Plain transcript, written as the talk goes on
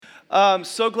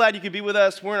So glad you could be with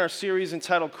us. We're in our series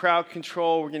entitled Crowd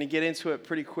Control. We're going to get into it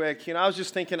pretty quick. I was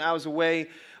just thinking I was away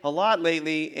a lot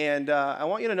lately, and I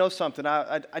want you to know something.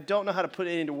 I don't know how to put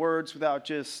it into words without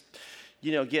just,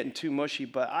 getting too mushy,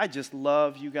 but I just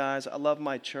love you guys. I love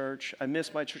my church. I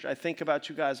miss my church. I think about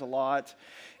you guys a lot.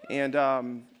 And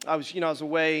I was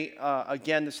away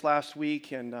again this last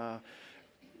week, and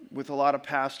with a lot of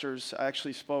pastors. I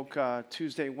actually spoke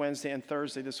Tuesday, Wednesday, and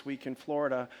Thursday this week in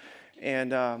Florida.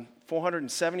 And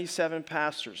 477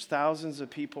 pastors, thousands of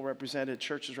people represented,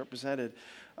 churches represented,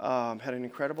 had an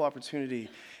incredible opportunity.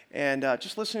 And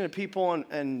just listening to people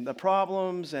and the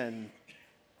problems and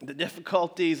the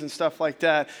difficulties and stuff like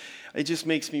that, it just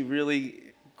makes me really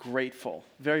grateful,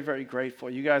 very, very grateful.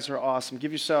 You guys are awesome.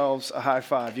 Give yourselves a high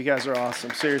five. You guys are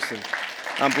awesome, seriously.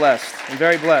 I'm blessed. I'm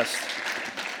very blessed,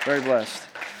 very blessed.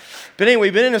 But anyway,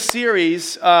 we've been in a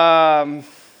series,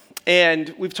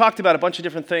 and we've talked about a bunch of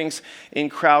different things in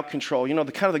crowd control.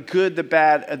 The kind of the good, the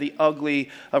bad, and the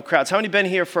ugly of crowds. How many been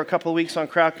here for a couple of weeks on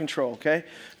crowd control? Okay,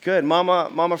 good.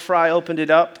 Mama Fry opened it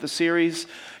up, the series,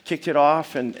 kicked it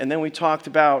off, and then we talked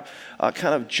about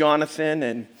kind of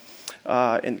Jonathan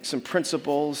and some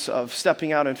principles of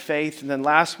stepping out in faith. And then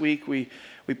last week we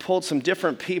pulled some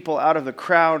different people out of the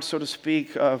crowd, so to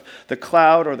speak, of the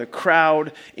cloud or the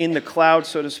crowd in the cloud,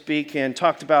 so to speak, and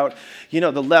talked about,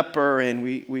 the leper and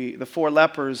the four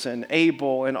lepers and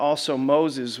Abel and also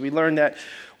Moses. We learned that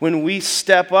when we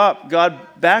step up, God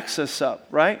backs us up,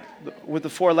 right? With the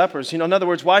four lepers. In other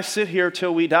words, why sit here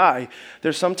till we die?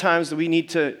 There's sometimes that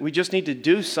we just need to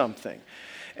do something.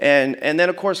 And then,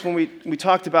 of course, when we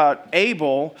talked about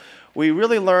Abel, we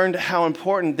really learned how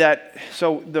important that.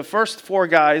 So the first four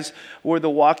guys were the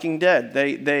Walking Dead.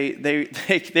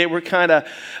 They were kind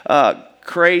of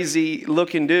crazy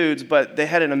looking dudes, but they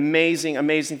had an amazing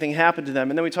thing happen to them.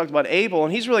 And then we talked about Abel,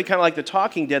 and he's really kind of like the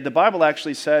Talking Dead. The Bible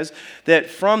actually says that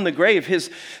from the grave,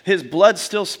 his blood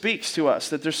still speaks to us.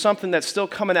 That there's something that's still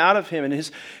coming out of him, and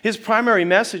his primary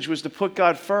message was to put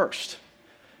God first.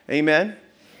 Amen.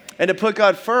 And to put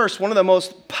God first, one of the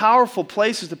most powerful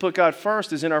places to put God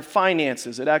first is in our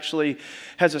finances. It actually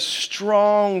has a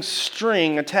strong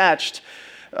string attached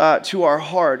to our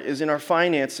heart, is in our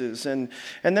finances. And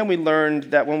then we learned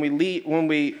that when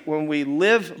we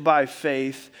live by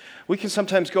faith, we can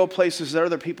sometimes go places that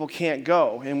other people can't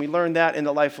go. And we learned that in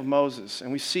the life of Moses.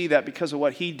 And we see that because of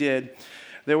what he did,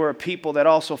 there were people that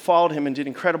also followed him and did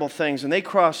incredible things, and they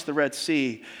crossed the Red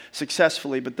Sea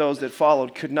successfully, but those that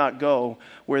followed could not go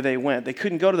where they went. They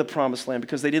couldn't go to the Promised Land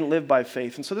because they didn't live by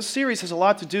faith. And so this series has a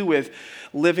lot to do with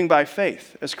living by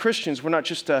faith. As Christians, we're not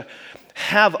just to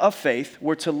have a faith,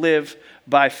 we're to live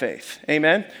by faith.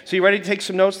 Amen? So you ready to take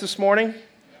some notes this morning?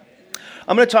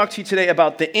 I'm going to talk to you today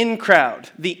about the in crowd.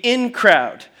 The in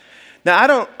crowd.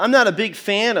 Now, I'm not a big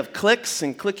fan of clicks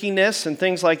and clickiness and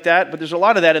things like that, but there's a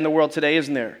lot of that in the world today,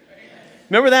 isn't there?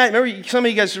 Remember that? Remember some of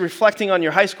you guys are reflecting on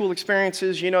your high school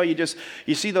experiences.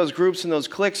 You see those groups and those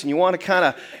cliques, and you want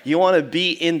to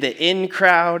be in the in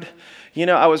crowd.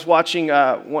 I was watching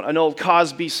an old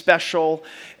Cosby special,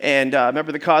 and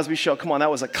remember the Cosby Show? Come on,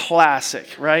 that was a classic,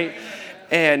 right?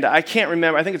 And I can't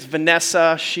remember, I think it's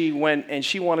Vanessa, she went and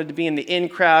she wanted to be in the in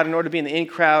crowd. In order to be in the in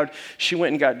crowd, she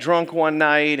went and got drunk one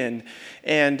night, and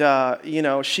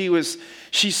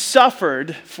she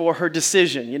suffered for her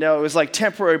decision. It was like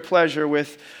temporary pleasure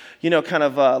with, kind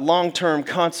of a long-term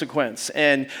consequence.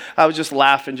 And I was just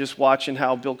laughing, just watching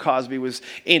how Bill Cosby was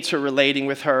interrelating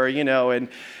with her, and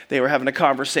they were having a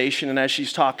conversation, and as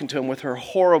she's talking to him with her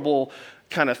horrible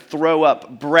kind of throw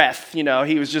up breath,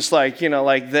 he was just like,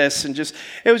 like this, and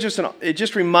it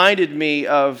just reminded me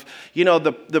of,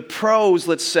 the pros,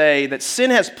 let's say, that sin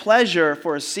has pleasure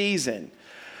for a season,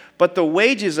 but the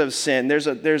wages of sin, there's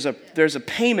a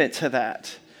payment to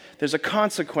that. There's a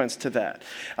consequence to that.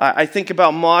 I think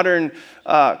about modern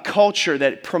culture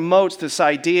that promotes this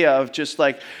idea of just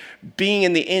like being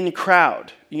in the in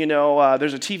crowd.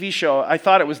 There's a TV show. I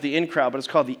thought it was the in crowd, but it's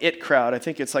called the It Crowd. I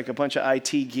think it's like a bunch of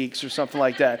IT geeks or something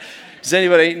like that. Does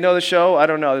anybody know the show? I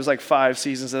don't know. There's like 5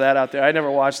 seasons of that out there. I never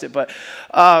watched it, but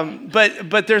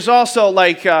there's also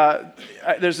like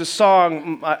there's a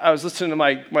song. I was listening to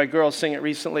my girl sing it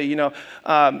recently.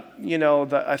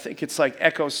 I think it's like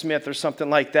Echo Smith or something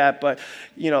like that. But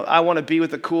I want to be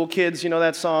with the cool kids.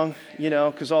 That song.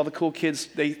 Because all the cool kids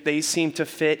they seem to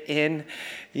fit in.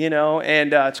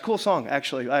 And it's a cool song,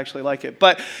 actually. I actually like it.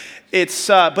 But it's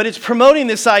promoting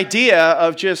this idea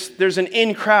of just, there's an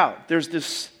in crowd. There's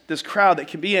this crowd that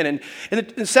can be in. And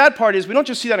the sad part is we don't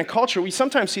just see that in culture. We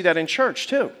sometimes see that in church,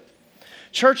 too.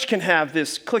 Church can have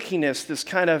this clickiness, this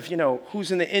kind of,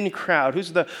 who's in the in crowd,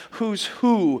 who's the who's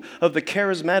who of the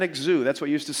charismatic zoo. That's what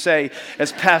we used to say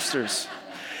as pastors.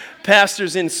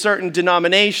 Pastors in certain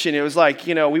denomination, it was like,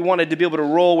 we wanted to be able to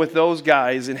roll with those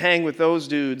guys and hang with those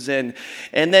dudes. And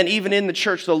then even in the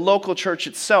church, the local church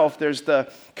itself, there's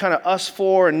the kind of us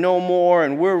four and no more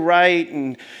and we're right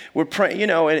and we're praying,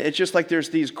 and it's just like there's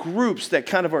these groups that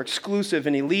kind of are exclusive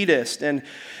and elitist. And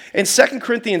in 2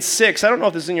 Corinthians 6, I don't know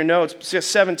if this is in your notes,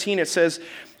 17, it says,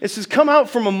 come out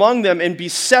from among them and be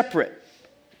separate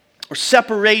or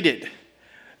separated.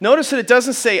 Notice that it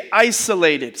doesn't say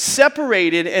isolated.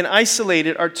 Separated and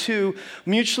isolated are two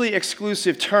mutually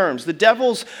exclusive terms. The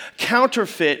devil's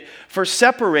counterfeit for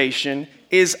separation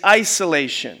is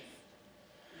isolation.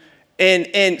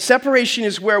 And separation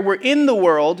is where we're in the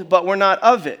world, but we're not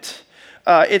of it.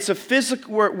 It's a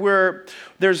physical,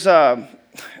 it's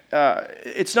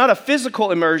not a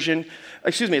physical immersion.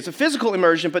 It's a physical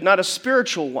immersion, but not a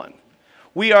spiritual one.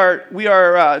 We are.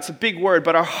 It's a big word,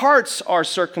 but our hearts are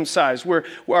circumcised.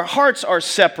 Our hearts are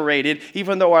separated,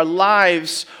 even though our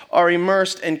lives are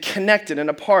immersed and connected and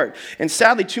apart. And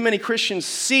sadly, too many Christians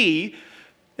see,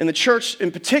 and the church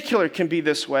in particular can be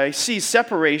this way, see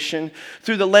separation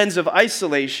through the lens of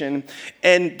isolation,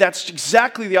 and that's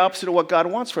exactly the opposite of what God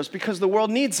wants for us, because the world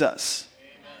needs us.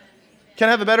 Can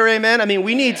I have a better amen? I mean,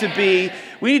 we need to be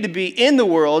in the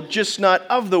world, just not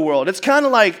of the world. It's kind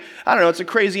of like, I don't know, it's a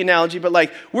crazy analogy, but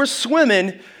like we're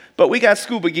swimming, but we got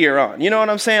scuba gear on. You know what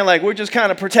I'm saying? Like we're just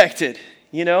kind of protected,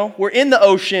 We're in the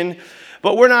ocean,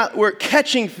 but we're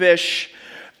catching fish,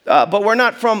 but we're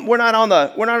not on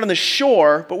the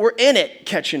shore, but we're in it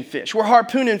catching fish. We're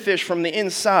harpooning fish from the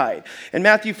inside. In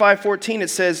Matthew 5:14 it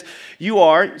says,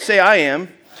 I am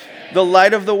the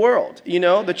light of the world.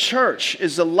 The church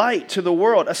is the light to the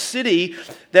world, a city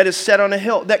that is set on a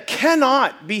hill that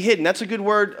cannot be hidden. That's a good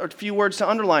word, or a few words to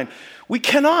underline. We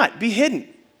cannot be hidden.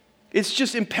 It's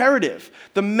just imperative.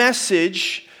 The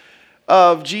message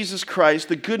of Jesus Christ,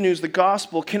 the good news, the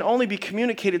gospel, can only be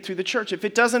communicated through the church. If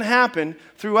it doesn't happen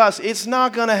through us, it's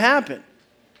not going to happen.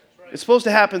 It's supposed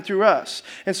to happen through us.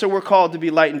 And so we're called to be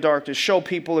light in darkness, show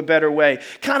people a better way,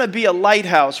 kind of be a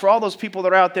lighthouse for all those people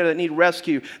that are out there that need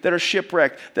rescue, that are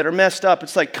shipwrecked, that are messed up.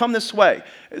 It's like, come this way.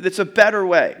 It's a better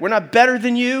way. We're not better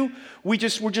than you. We're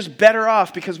just better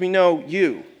off because we know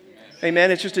you.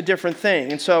 Amen. It's just a different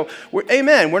thing. And so,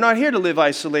 we're not here to live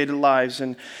isolated lives.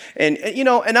 And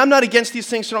I'm not against these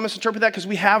things, so don't misinterpret that, because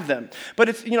we have them. But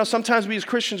it's, sometimes we as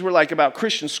Christians, we're like about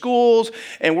Christian schools,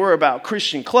 and we're about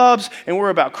Christian clubs, and we're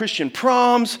about Christian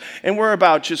proms, and we're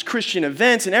about just Christian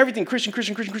events and everything, Christian,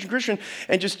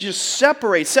 and just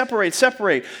separate.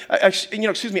 Isolate.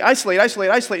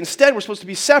 Instead, we're supposed to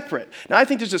be separate. Now, I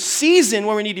think there's a season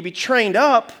where we need to be trained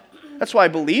up. That's why I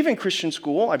believe in Christian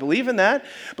school. I believe in that.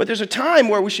 But there's a time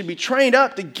where we should be trained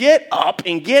up to get up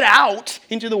and get out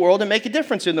into the world and make a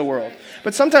difference in the world.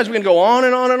 But sometimes we can go on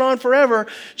and on and on forever,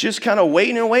 just kind of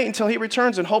waiting until he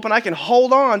returns and hoping I can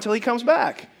hold on until he comes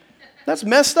back. That's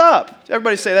messed up.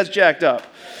 Everybody say that's jacked up.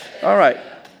 All right.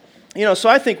 So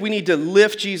I think we need to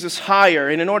lift Jesus higher,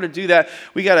 and in order to do that,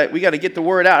 we gotta get the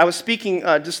word out. I was speaking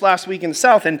just last week in the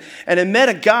South, and I met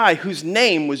a guy whose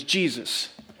name was Jesus.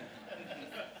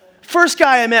 First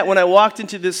guy I met when I walked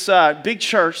into this big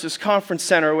church, this conference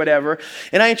center or whatever,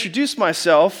 and I introduced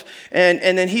myself,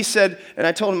 and then he said, and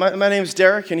I told him, my name's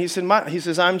Deryck, and he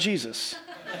says, I'm Jesus.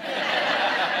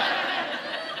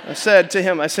 I said to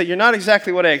him, you're not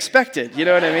exactly what I expected, you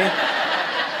know what I mean?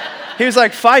 He was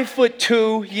like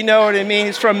 5'2", you know what I mean?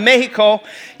 He's from Mexico.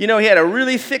 He had a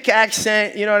really thick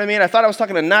accent, you know what I mean? I thought I was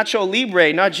talking to Nacho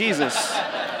Libre, not Jesus.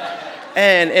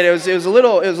 And it was a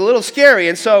little scary.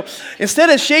 And so instead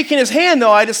of shaking his hand,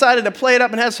 though, I decided to play it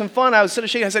up and have some fun. Instead of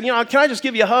shaking, I said, can I just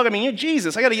give you a hug? I mean, you're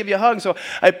Jesus. I got to give you a hug. So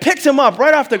I picked him up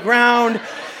right off the ground.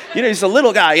 He's a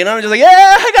little guy, I'm just like,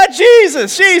 yeah, I got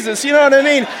Jesus, you know what I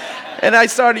mean? And I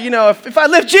started, if I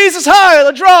lift Jesus high,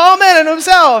 it'll draw all men into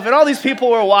himself. And all these people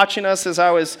were watching us as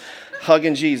I was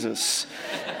hugging Jesus.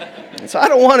 And so I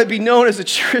don't want to be known as a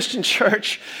Christian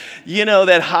church,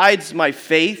 that hides my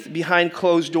faith behind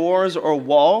closed doors or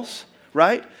walls,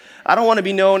 right? I don't want to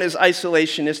be known as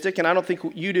isolationistic, and I don't think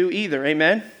you do either,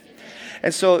 amen?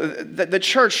 And so the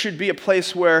church should be a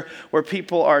place where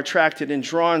people are attracted and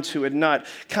drawn to it, not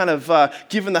kind of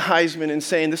giving the Heisman and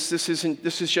saying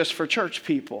this is just for church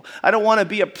people. I don't want to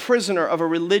be a prisoner of a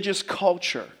religious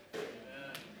culture.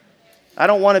 I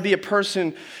don't want to be a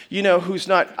person,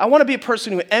 I want to be a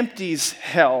person who empties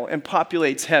hell and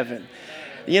populates heaven.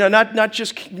 Not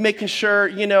just making sure,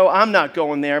 I'm not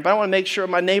going there, but I want to make sure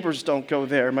my neighbors don't go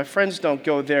there, my friends don't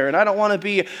go there. And I don't want to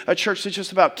be a church that's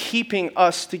just about keeping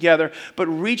us together, but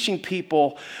reaching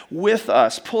people with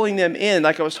us, pulling them in.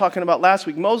 Like I was talking about last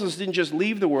week, Moses didn't just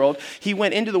leave the world, he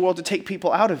went into the world to take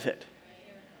people out of it.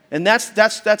 And that's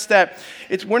that.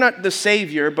 We're not the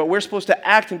Savior, but we're supposed to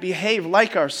act and behave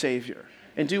like our Savior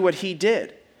and do what he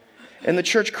did. And the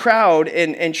church crowd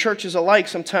and churches alike,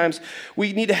 sometimes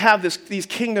we need to have these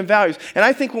kingdom values. And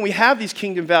I think when we have these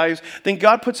kingdom values, then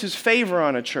God puts his favor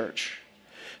on a church.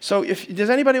 So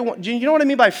does anybody want, do you know what I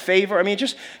mean by favor? I mean,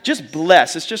 just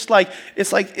bless. It's just like,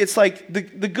 it's like the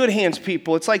good hands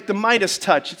people. It's like the Midas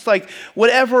touch. It's like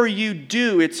whatever you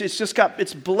do,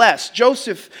 it's blessed.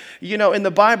 Joseph, in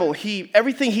the Bible,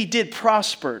 everything he did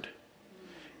prospered.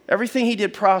 Everything he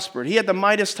did prospered. He had the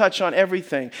Midas touch on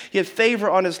everything. He had favor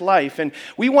on his life. And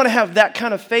we want to have that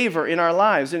kind of favor in our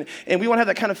lives. And we want to have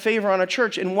that kind of favor on our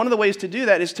church. And one of the ways to do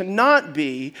that is to not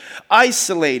be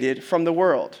isolated from the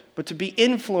world, but to be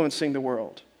influencing the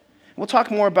world. We'll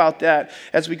talk more about that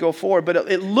as we go forward. But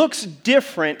it looks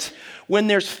different when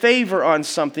there's favor on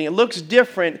something. It looks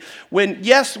different when,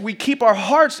 yes, we keep our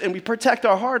hearts and we protect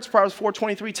our hearts. Proverbs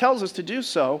 4:23 tells us to do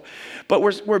so. But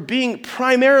we're being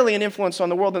primarily an influence on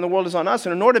the world, and the world is on us.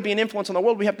 And in order to be an influence on the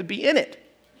world, we have to be in it.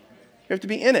 We have to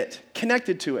be in it,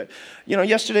 connected to it.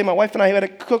 Yesterday my wife and I had a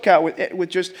cookout with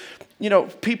just,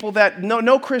 people that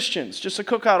no Christians, just a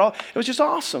cookout. It was just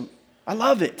awesome. I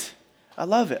love it. I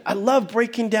love it. I love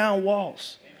breaking down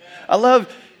walls. I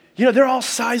love, they're all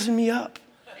sizing me up.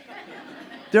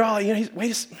 They're all,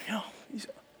 he's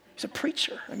a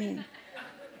preacher. I mean,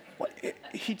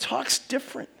 he talks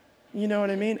different. You know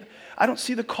what I mean? I don't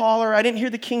see the caller. I didn't hear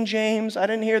the King James. I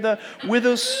didn't hear the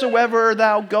whithersoever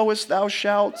thou goest, thou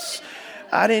shalt.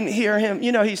 I didn't hear him.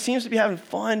 He seems to be having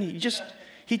fun. He just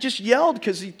yelled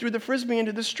because he threw the Frisbee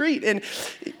into the street. And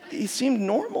he seemed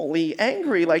normally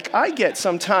angry like I get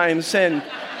sometimes. And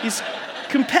he's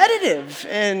competitive.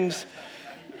 And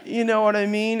you know what I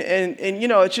mean? And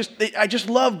I just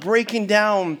love breaking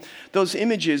down those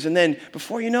images. And then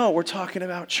before you know it, we're talking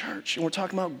about church. And we're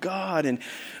talking about God. And I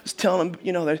was telling them,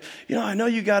 I know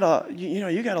you got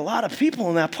a lot of people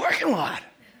in that parking lot.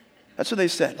 That's what they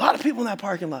said. A lot of people in that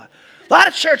parking lot. A lot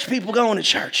of church people going to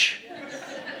church.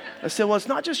 I said, well, it's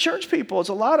not just church people. It's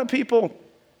a lot of people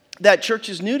that church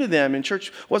is new to them, and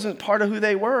church wasn't part of who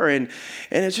they were. And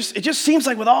it just seems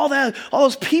like with all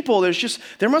those people,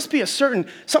 there must be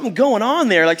something going on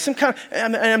there, like some kind of,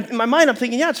 and in my mind I'm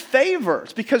thinking, yeah, it's favor.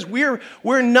 It's because we're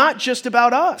not just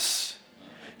about us.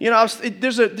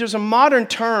 There's a modern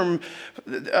term,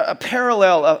 a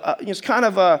parallel, it's kind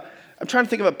of I'm trying to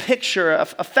think of a picture,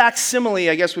 a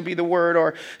facsimile, I guess would be the word,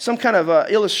 or some kind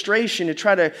of illustration to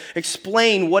try to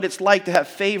explain what it's like to have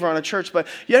favor on a church. But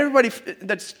everybody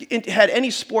that's had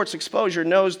any sports exposure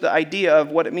knows the idea of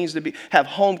what it means to have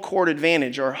home court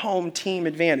advantage or home team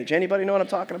advantage. Anybody know what I'm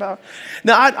talking about?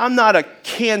 Now, I'm not a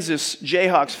Kansas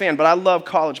Jayhawks fan, but I love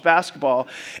college basketball.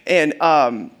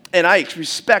 And I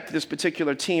respect this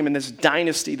particular team and this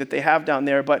dynasty that they have down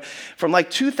there. But from like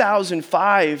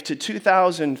 2005 to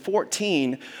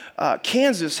 2014,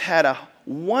 Kansas had a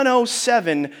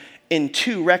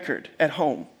 107-2 record at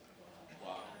home.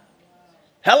 Wow.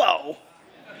 Hello.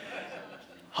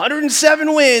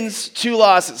 107 wins, 2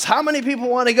 losses. How many people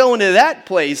want to go into that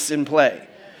place and play?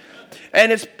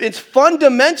 And it's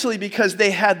fundamentally because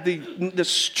they had the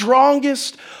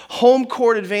strongest home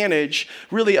court advantage,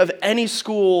 really, of any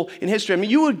school in history. I mean,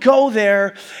 you would go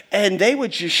there, and they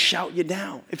would just shout you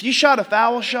down. If you shot a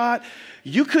foul shot,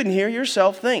 you couldn't hear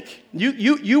yourself think.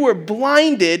 You were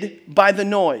blinded by the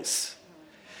noise.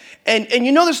 And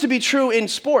you know this to be true in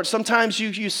sports. Sometimes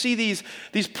you see these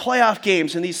playoff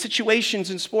games and these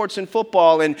situations in sports and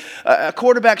football, and a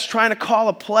quarterback's trying to call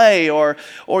a play or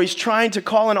he's trying to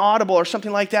call an audible or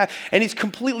something like that, and he's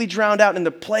completely drowned out and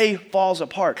the play falls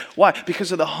apart. Why?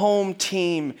 Because of the home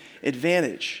team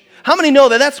advantage. How many know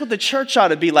that that's what the church ought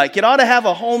to be like? It ought to have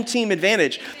a home team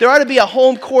advantage. There ought to be a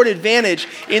home court advantage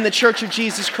in the Church of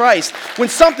Jesus Christ. When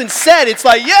something's said, it's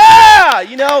like, yeah,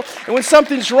 and when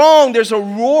something's wrong, there's a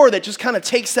roar that just kind of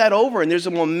takes that over, and there's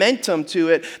a momentum to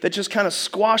it that just kind of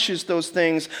squashes those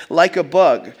things like a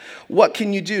bug. What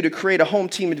can you do to create a home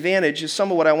team advantage is some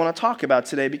of what I want to talk about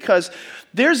today, because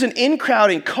there's an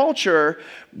in-crowding culture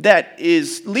that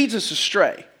leads us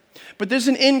astray. but there's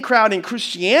an in crowd in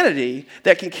Christianity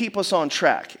that can keep us on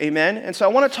track. Amen? And so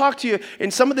I want to talk to you,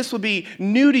 and some of this will be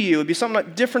new to you. It'll be some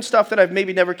like different stuff that I've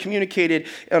maybe never communicated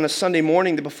on a Sunday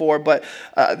morning before, but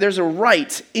there's a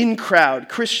right in crowd,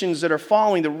 Christians that are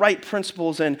following the right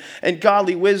principles and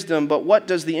godly wisdom, but what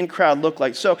does the in crowd look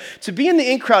like? So to be in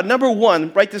the in crowd, number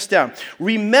one, write this down.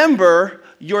 Remember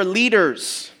your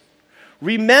leaders.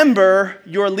 Remember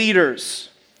your leaders.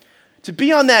 To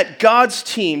be on that God's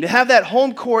team, to have that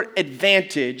home court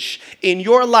advantage in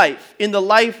your life, in the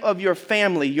life of your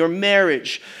family, your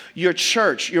marriage, your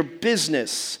church, your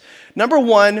business. Number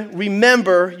one,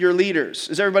 remember your leaders.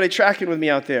 Is everybody tracking with me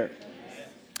out there?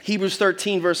 Hebrews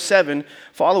 13, verse 7,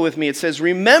 follow with me. It says,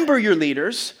 remember your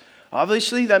leaders.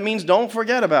 Obviously, that means don't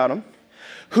forget about them.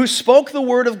 Who spoke the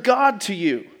word of God to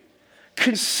you.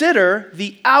 Consider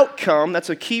the outcome, that's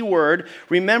a key word.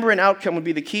 Remember, an outcome would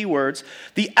be the key words.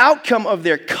 The outcome of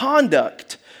their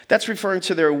conduct, that's referring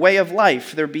to their way of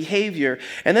life, their behavior.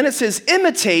 And then it says,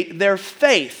 imitate their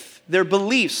faith, their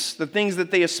beliefs, the things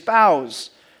that they espouse,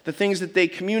 the things that they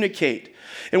communicate.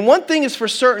 And one thing is for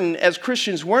certain, as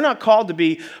Christians, we're not called to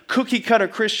be cookie-cutter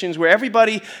Christians where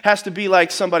everybody has to be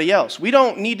like somebody else. We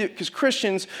don't need to, because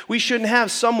Christians, we shouldn't have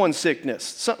someone's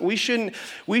sickness. We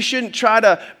shouldn't try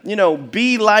to,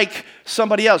 be like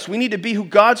somebody else. We need to be who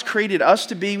God's created us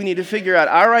to be. We need to figure out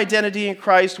our identity in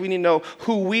Christ. We need to know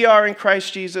who we are in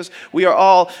Christ Jesus. We are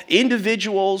all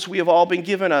individuals. We have all been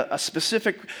given a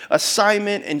specific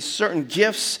assignment and certain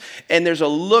gifts, and there's a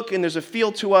look and there's a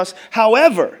feel to us.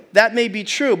 However, that may be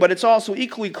true, but it's also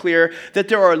equally clear that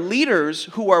there are leaders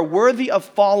who are worthy of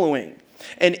following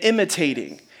and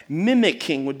imitating.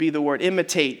 Mimicking would be the word,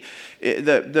 imitate.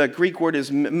 The Greek word is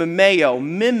mimeo,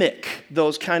 mimic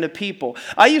those kind of people.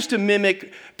 I used to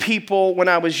mimic people when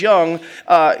I was young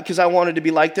because I wanted to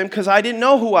be like them because I didn't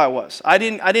know who I was. I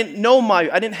didn't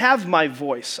have my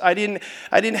voice. I didn't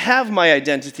have my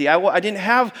identity. I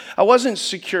wasn't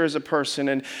secure as a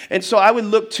person, and so I would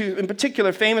look to, in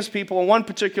particular, famous people. And one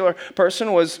particular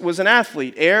person was an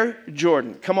athlete, Air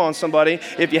Jordan. Come on, somebody.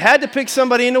 If you had to pick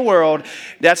somebody in the world,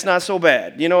 that's not so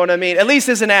bad. You know what I mean? At least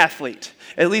as an athlete.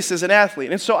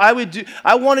 And so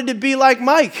I wanted to be like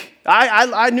Mike.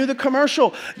 I knew the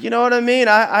commercial. You know what I mean?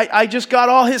 I just got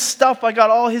all his stuff. I got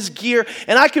all his gear.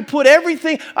 And I could put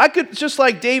everything. I could, just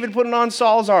like David putting on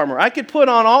Saul's armor. I could put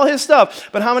on all his stuff.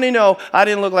 But how many know I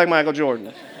didn't look like Michael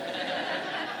Jordan?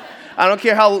 I don't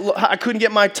care how I couldn't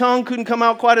get my tongue, couldn't come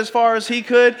out quite as far as he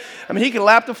could. I mean, he could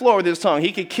lap the floor with his tongue.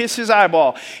 He could kiss his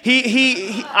eyeball.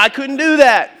 I couldn't do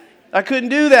that.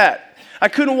 I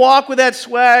couldn't walk with that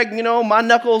swag, my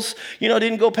knuckles,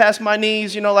 didn't go past my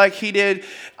knees, like he did.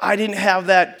 I didn't have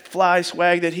that fly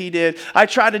swag that he did. I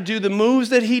tried to do the moves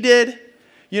that he did.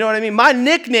 You know what I mean? My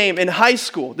nickname in high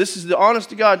school, this is the honest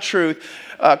to God truth,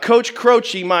 Coach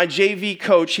Croce, my JV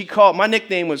coach, my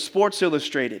nickname was Sports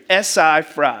Illustrated, S.I.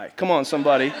 Fry. Come on,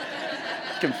 somebody.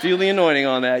 Can feel the anointing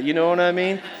on that, you know what I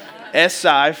mean?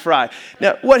 S.I. Fry.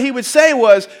 Now, what he would say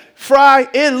was, Fry,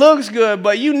 it looks good,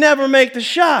 but you never make the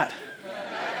shot.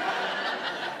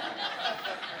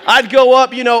 I'd go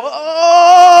up,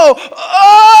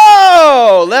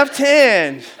 left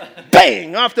hand,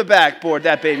 bang, off the backboard,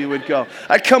 that baby would go.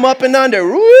 I'd come up and under,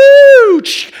 woo,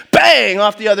 bang,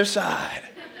 off the other side.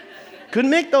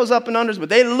 Couldn't make those up and unders, but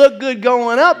they look good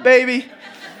going up, baby.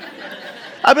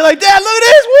 I'd be like, Dad, look at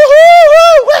this,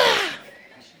 woo-hoo, woo,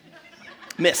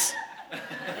 miss.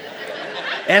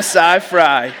 S.I.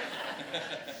 Fry.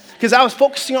 Because I was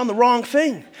focusing on the wrong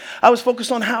thing. I was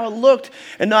focused on how it looked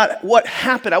and not what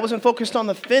happened. I wasn't focused on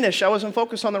the finish. I wasn't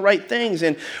focused on the right things.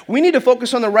 And we need to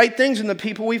focus on the right things in the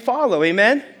people we follow.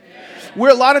 Amen?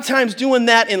 We're a lot of times doing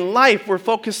that in life. We're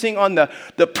focusing on the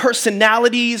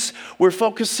personalities. We're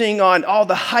focusing on all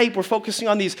the hype. We're focusing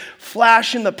on these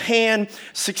flash in the pan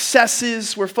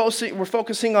successes. We're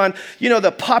focusing on,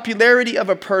 the popularity of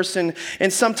a person.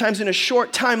 And sometimes in a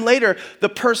short time later, the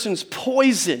person's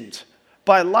poisoned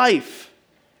by life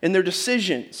and their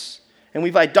decisions, and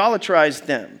we've idolatrized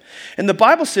them. And the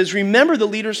Bible says, remember the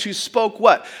leaders who spoke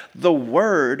what? The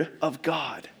word of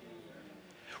God.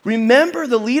 Remember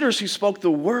the leaders who spoke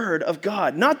the word of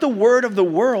God. Not the word of the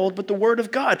world, but the word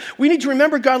of God. We need to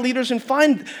remember God leaders and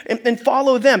find and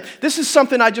follow them. This is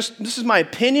something this is my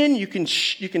opinion. You can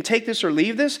take this or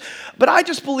leave this. But I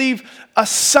just believe a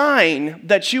sign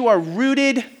that you are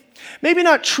rooted, maybe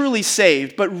not truly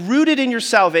saved, but rooted in your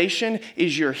salvation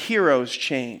is your hero's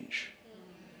change.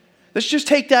 Let's just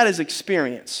take that as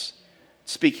experience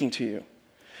speaking to you.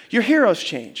 Your heroes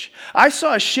change. I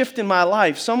saw a shift in my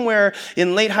life somewhere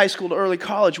in late high school to early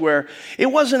college where it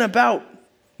wasn't about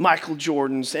Michael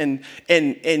Jordans and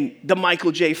the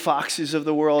Michael J. Foxes of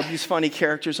the world, these funny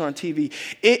characters on TV.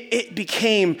 It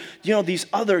became, these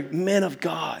other men of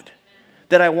God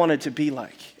that I wanted to be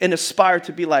like and aspire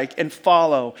to be like and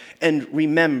follow and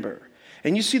remember.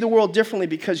 And you see the world differently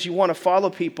because you want to follow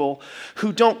people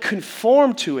who don't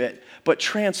conform to it, but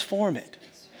transform it.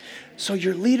 So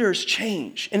your leaders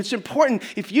change. And it's important,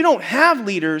 if you don't have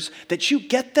leaders, that you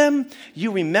get them,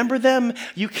 you remember them,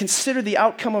 you consider the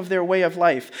outcome of their way of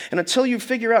life. And until you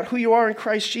figure out who you are in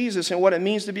Christ Jesus and what it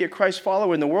means to be a Christ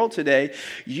follower in the world today,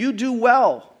 you do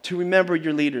well to remember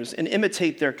your leaders and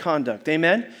imitate their conduct.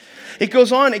 Amen? It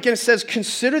goes on, again, it says,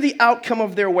 consider the outcome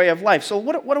of their way of life. So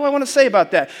what do I want to say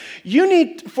about that? You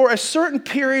need, for a certain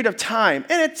period of time,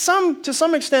 and to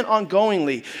some extent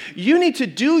ongoingly, you need to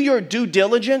do your due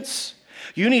diligence.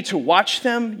 You need to watch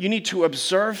them. You need to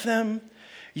observe them.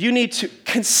 You need to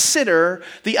consider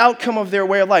the outcome of their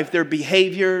way of life, their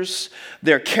behaviors,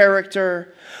 their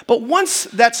character. But once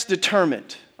that's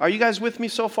determined, are you guys with me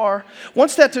so far?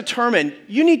 Once that's determined,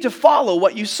 you need to follow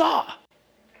what you saw.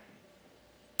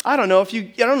 I don't know if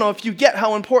you get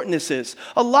how important this is.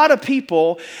 A lot of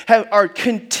people are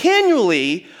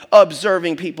continually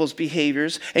observing people's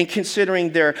behaviors and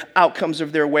considering their outcomes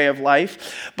of their way of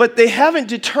life, but they haven't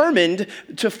determined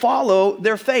to follow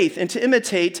their faith and to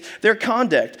imitate their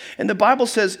conduct. And the Bible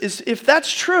says, if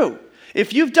that's true,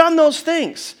 if you've done those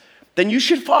things, then you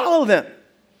should follow them.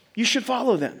 You should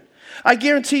follow them. I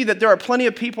guarantee that there are plenty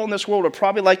of people in this world who would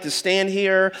probably like to stand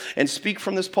here and speak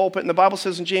from this pulpit. And the Bible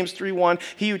says in James 3:1,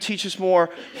 he who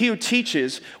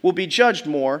teaches will be judged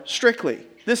more strictly.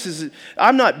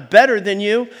 I'm not better than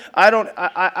you.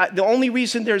 The only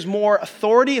reason there's more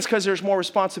authority is because there's more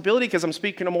responsibility, because I'm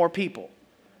speaking to more people.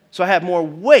 So I have more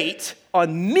weight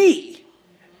on me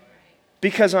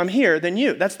because I'm here than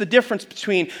you. That's the difference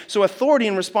so authority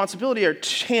and responsibility are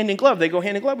hand in glove. They go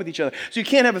hand in glove with each other. So you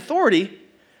can't have authority.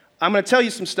 I'm going to tell you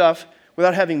some stuff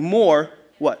without having more,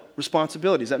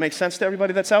 responsibilities. That makes sense to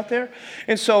everybody that's out there?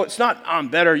 And so it's not, I'm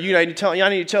better, I need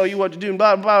to tell you what to do, and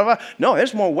blah, blah, blah. No,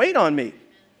 there's more weight on me.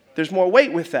 There's more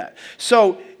weight with that.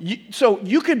 So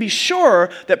you can be sure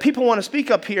that people want to speak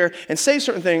up here and say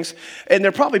certain things, and there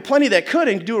are probably plenty that could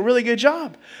and do a really good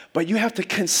job. But you have to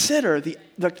consider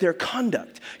their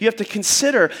conduct. You have to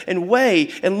consider and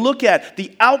weigh and look at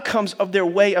the outcomes of their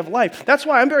way of life. That's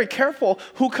why I'm very careful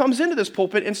who comes into this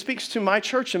pulpit and speaks to my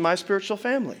church and my spiritual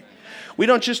family. We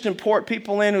don't just import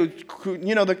people in who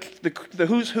the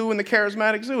who's who in the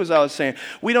charismatic zoo, as I was saying.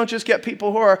 We don't just get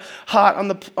people who are hot on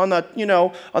the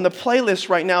playlist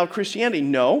right now of Christianity.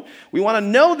 No, we want to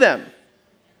know them.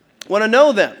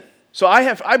 So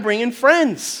I bring in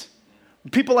friends.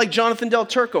 People like Jonathan Del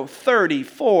Turco,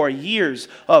 34 years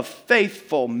of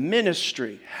faithful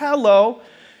ministry. Hello,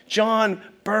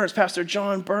 Pastor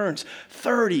John Burns,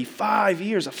 35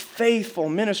 years of faithful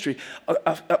ministry.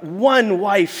 One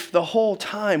wife the whole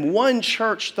time, one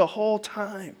church the whole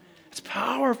time. It's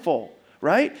powerful,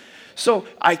 right? So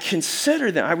I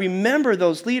consider them. I remember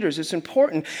those leaders. It's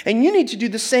important. And you need to do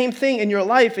the same thing in your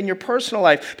life, in your personal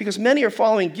life, because many are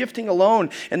following gifting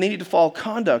alone, and they need to follow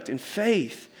conduct and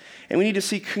faith. And we need to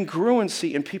see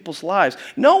congruency in people's lives.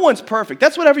 No one's perfect.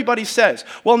 That's what everybody says.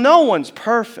 Well, no one's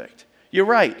perfect. You're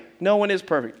right. No one is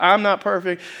perfect. I'm not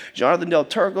perfect. Jonathan Del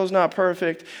Turco's not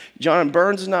perfect. John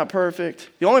Burns is not perfect.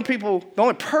 The only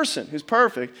person who's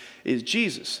perfect is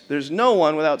Jesus. There's no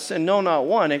one without sin, no, not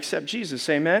one, except Jesus.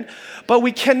 Amen? But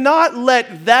we cannot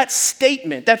let that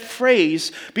statement, that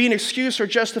phrase, be an excuse or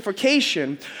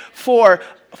justification for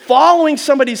following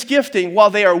somebody's gifting while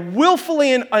they are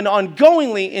willfully and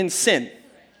ongoingly in sin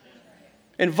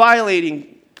and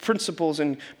violating principles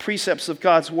and precepts of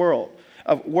God's word.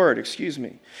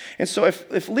 And so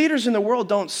if leaders in the world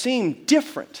don't seem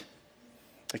different,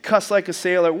 they cuss like a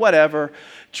sailor, whatever,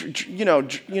 they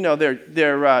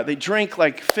drink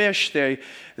like fish,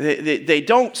 they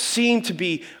don't seem to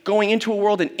be going into a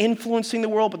world and influencing the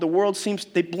world, but the world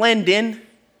they blend in.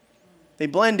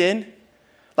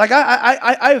 Like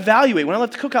I evaluate. When I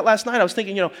left the cookout last night, I was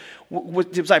thinking,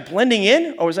 was I blending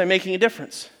in or was I making a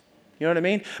difference? You know what I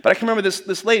mean? But I can remember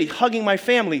this lady hugging my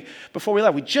family before we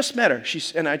left. We just met her.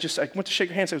 I went to shake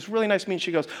her hand. Said, it was really nice meeting.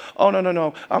 She goes, oh,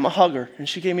 no, I'm a hugger. And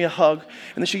she gave me a hug.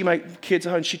 And then she gave my kids a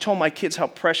hug. And she told my kids how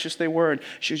precious they were. And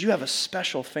she goes, you have a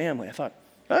special family. I thought,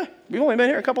 we've only been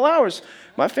here a couple hours.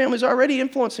 My family's already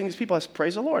influencing these people. I said,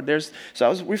 praise the Lord. So I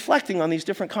was reflecting on these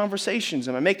different conversations.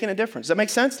 Am I making a difference? Does that make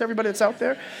sense to everybody that's out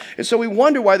there? And so we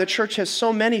wonder why the church has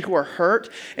so many who are hurt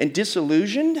and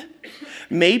disillusioned.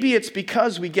 Maybe it's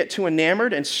because we get too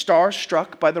enamored and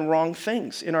starstruck by the wrong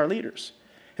things in our leaders.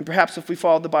 And perhaps if we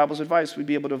followed the Bible's advice, we'd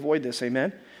be able to avoid this.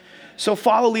 Amen? So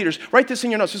follow leaders. Write this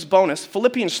in your notes. This is bonus.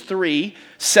 Philippians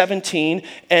 3:17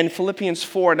 and Philippians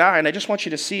 4:9. I just want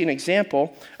you to see an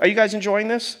example. Are you guys enjoying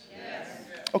this? Yes.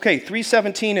 Okay,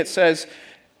 3:17 it says,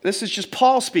 this is just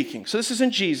Paul speaking. So this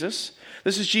isn't Jesus.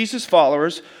 This is Jesus'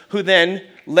 followers who then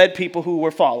led people who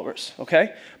were followers,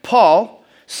 okay? Paul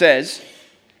says,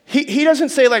 he doesn't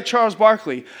say like Charles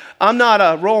Barkley, I'm not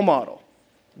a role model.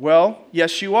 Well,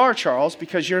 yes you are, Charles,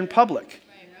 because you're in public.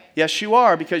 Yes, you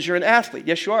are because you're an athlete.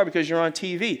 Yes, you are because you're on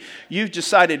TV. You've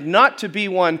decided not to be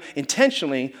one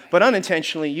intentionally, but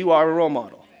unintentionally, you are a role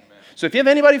model. So if you have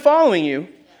anybody following you,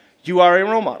 you are a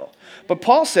role model. But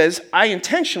Paul says, I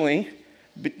intentionally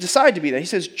decide to be that. He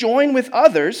says, join with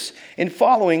others in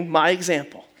following my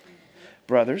example,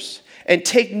 brothers, and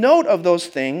take note of those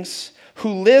things who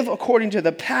live according to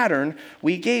the pattern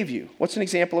we gave you. What's an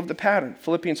example of the pattern?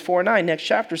 Philippians 4:9, next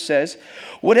chapter says,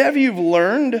 whatever you've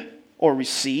learned or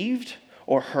received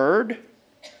or heard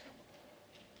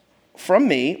from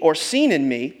me or seen in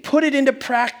me, put it into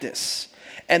practice,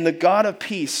 and the God of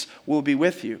peace will be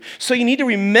with you. So you need to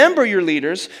remember your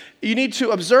leaders. You need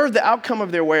to observe the outcome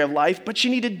of their way of life, but you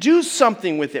need to do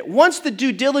something with it. Once the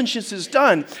due diligence is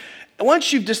done,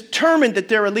 once you've determined that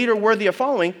they're a leader worthy of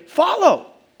following, follow.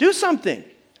 Do something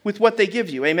with what they give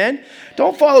you, amen?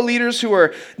 Don't follow leaders who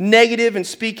are negative and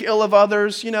speak ill of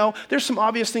others. You know, there's some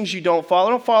obvious things you don't follow.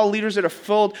 Don't follow leaders that are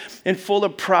full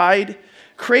of pride.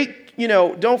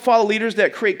 Don't follow leaders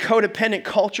that create codependent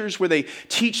cultures where they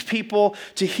teach people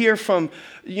to hear from,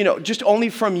 just only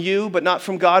from you, but not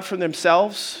from God for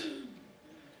themselves.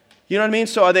 You know what I mean?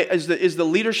 So is the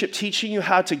leadership teaching you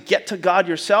how to get to God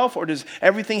yourself, or does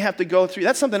everything have to go through?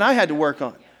 That's something I had to work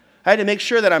on. I had to make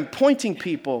sure that I'm pointing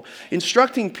people,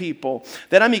 instructing people,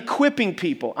 that I'm equipping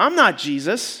people. I'm not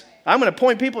Jesus. I'm going to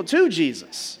point people to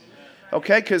Jesus.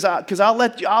 Okay? Because I'll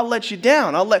let you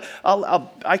down.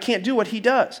 I can't do what he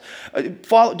does.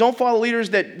 Don't follow leaders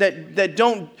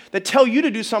that tell you to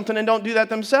do something and don't do that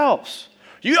themselves.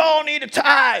 You don't need to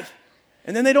tithe,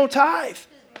 and then they don't tithe.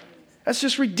 That's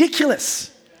just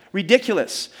ridiculous.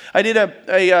 Ridiculous. I did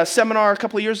a seminar a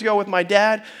couple of years ago with my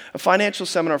dad, a financial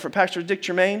seminar for Pastor Deryck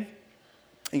Jermaine.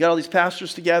 He got all these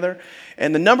pastors together,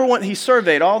 and the number one, he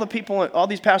surveyed all the people, all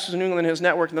these pastors in New England in his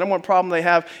network, and the number one problem they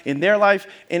have in their life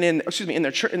and in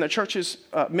their church's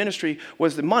ministry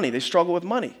was the money. They struggle with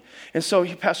money. And so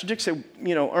Pastor Dick said,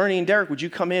 Ernie and Derek, would you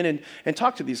come in and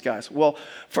talk to these guys? Well,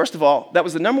 first of all, that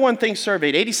was the number one thing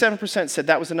surveyed. 87% said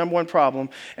that was the number one problem,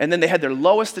 and then they had their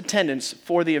lowest attendance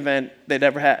for the event they'd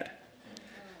ever had.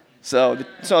 So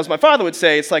as my father would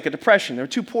say, it's like a depression. They were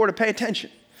too poor to pay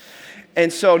attention.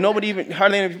 And so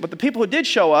but the people who did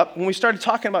show up, when we started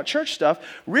talking about church stuff,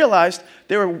 realized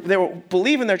they were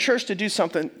believing their church to do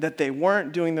something that they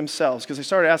weren't doing themselves, because they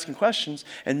started asking questions,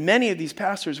 and many of these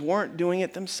pastors weren't doing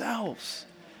it themselves.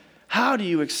 How do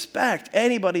you expect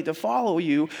anybody to follow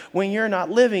you when you're not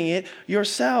living it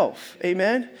yourself?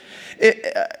 Amen?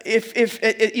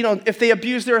 If they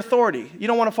abuse their authority, you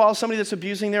don't want to follow somebody that's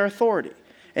abusing their authority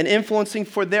and influencing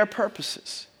for their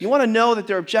purposes. You want to know that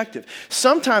they're objective.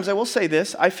 Sometimes, I will say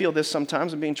this, I feel this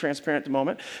sometimes, I'm being transparent at the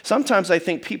moment. Sometimes I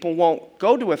think people won't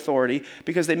go to authority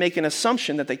because they make an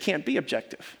assumption that they can't be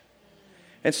objective.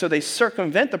 And so they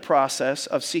circumvent the process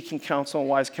of seeking counsel and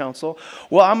wise counsel.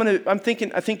 Well, I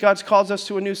think God's called us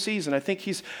to a new season. I think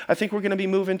we're going to be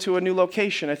moving to a new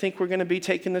location. I think we're going to be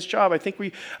taking this job. I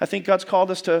think God's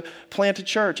called us to plant a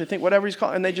church. I think whatever he's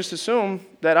called, and they just assume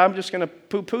that I'm just going to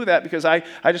poo-poo that because I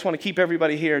just want to keep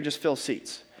everybody here and just fill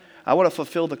seats. I want to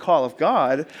fulfill the call of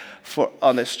God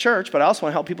on this church, but I also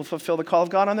want to help people fulfill the call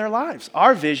of God on their lives.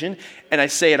 Our vision, and I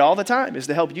say it all the time, is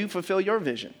to help you fulfill your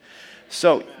vision.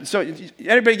 So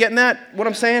everybody getting that, what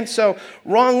I'm saying? So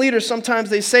wrong leaders, sometimes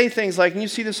they say things like, and you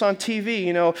see this on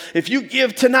TV, if you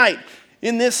give tonight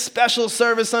in this special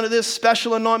service under this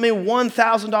special anointment,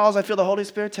 $1,000, I feel the Holy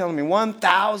Spirit telling me,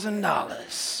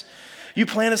 $1,000. You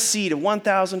plant a seed of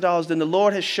 $1,000, then the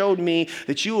Lord has showed me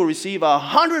that you will receive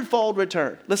 100-fold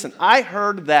return. Listen, I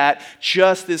heard that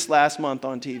just this last month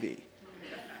on TV.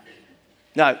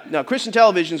 Now, Christian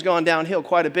television's gone downhill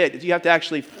quite a bit. You have to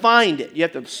actually find it. You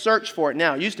have to search for it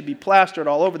now. It used to be plastered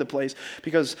all over the place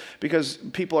because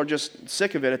people are just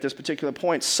sick of it at this particular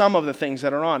point, some of the things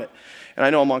that are on it. And I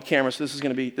know I'm on camera, so this is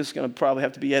going to probably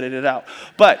have to be edited out.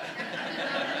 But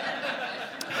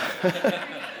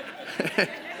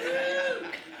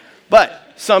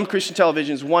but some Christian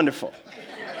television is wonderful.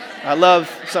 I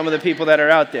love some of the people that are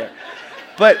out there.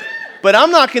 But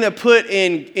I'm not going to put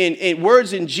in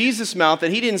words in Jesus' mouth that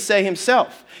he didn't say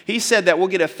himself. He said that we'll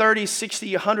get a 30,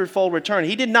 60, 100-fold return.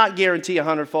 He did not guarantee a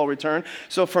 100-fold return.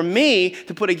 So for me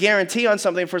to put a guarantee on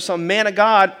something for some man of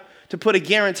God to put a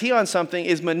guarantee on something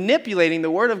is manipulating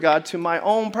the Word of God to my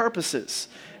own purposes.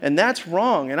 And that's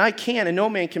wrong. And I can't, and no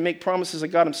man can make promises that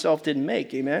God himself didn't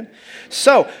make. Amen?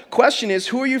 So, question is,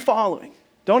 who are you following?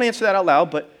 Don't answer that out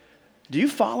loud, but do you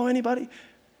follow anybody?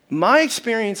 My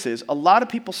experience is a lot of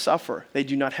people suffer. They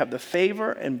do not have the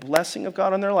favor and blessing of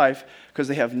God on their life because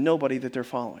they have nobody that they're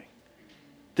following.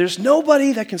 There's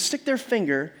nobody that can stick their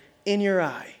finger in your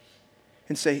eye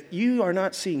and say, you are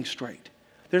not seeing straight.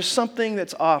 There's something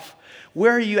that's off.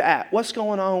 Where are you at? What's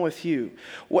going on with you?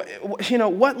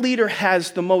 What leader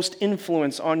has the most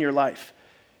influence on your life?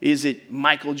 Is it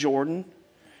Michael Jordan?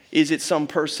 Is it some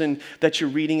person that you're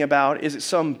reading about? Is it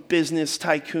some business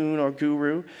tycoon or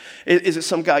guru? Is it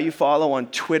some guy you follow on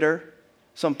Twitter?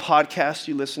 Some podcast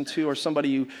you listen to, or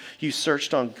somebody you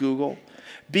searched on Google?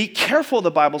 Be careful,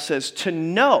 the Bible says, to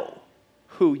know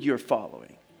who you're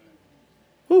following.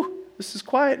 Whew, this is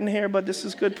quiet in here, but this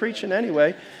is good preaching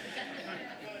anyway.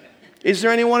 Is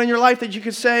there anyone in your life that you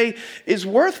could say is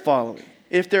worth following?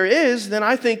 If there is, then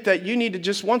I think that you need to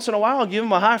just once in a while give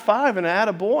them a high five and an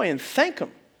attaboy and thank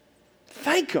them.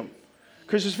 Thank them.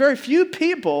 Because there's very few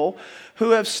people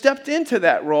who have stepped into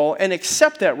that role and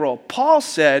accept that role. Paul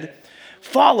said,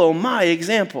 follow my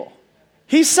example.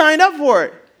 He signed up for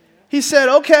it. He said,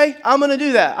 okay, I'm going to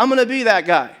do that. I'm going to be that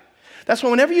guy. That's why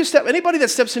whenever you anybody that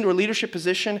steps into a leadership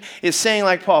position is saying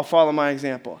like Paul, follow my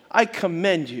example. I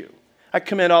commend you. I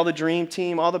commend all the dream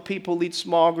team, all the people who lead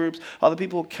small groups, all the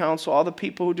people who counsel, all the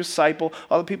people who disciple,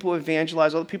 all the people who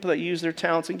evangelize, all the people that use their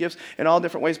talents and gifts in all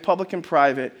different ways, public and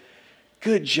private.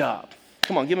 Good job.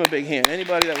 Come on, give them a big hand.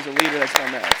 Anybody that was a leader that's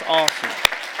done that. It's awesome.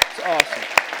 It's awesome.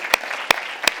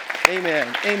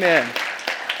 Amen. Amen.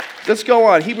 Let's go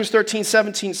on. Hebrews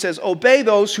 13:17 says, obey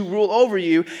those who rule over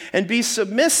you and be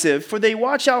submissive, for they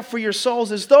watch out for your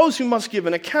souls as those who must give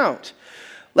an account.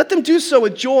 Let them do so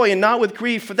with joy and not with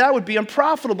grief, for that would be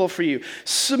unprofitable for you.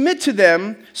 Submit to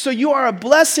them so you are a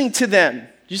blessing to them.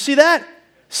 Do you see that?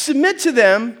 Submit to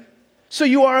them so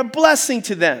you are a blessing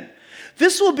to them.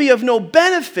 This will be of no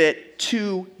benefit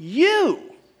to you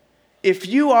if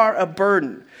you are a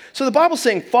burden. So the Bible's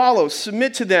saying follow,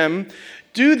 submit to them,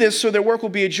 do this so their work will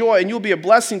be a joy and you'll be a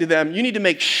blessing to them. You need to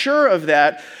make sure of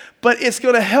that, but it's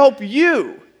going to help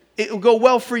you. It will go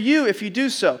well for you if you do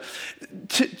so.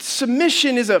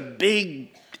 Submission is a big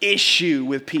issue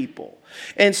with people.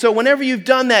 And so whenever you've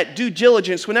done that due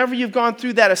diligence, whenever you've gone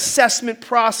through that assessment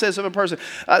process of a person,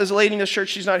 there's a lady in this church,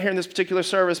 she's not here in this particular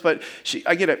service, but she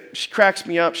cracks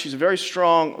me up. She's a very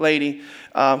strong lady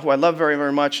who I love very,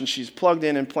 very much, and she's plugged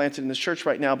in and planted in this church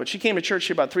right now. But she came to church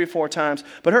here about 3 or 4 times.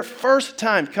 But her first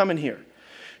time coming here,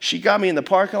 she got me in the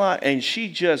parking lot, and she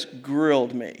just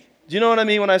grilled me. Do you know what I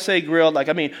mean when I say grilled?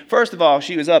 First of all,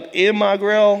 she was up in my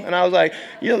grill, and I was like,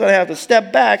 you're going to have to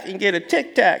step back and get a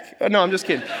Tic Tac. Oh, no, I'm just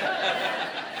kidding.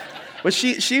 But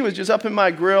she was just up in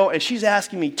my grill, and she's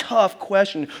asking me tough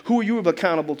questions. Who are you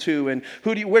accountable to? And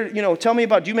tell me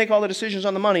about, do you make all the decisions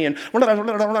on the money? And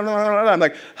I'm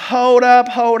like, hold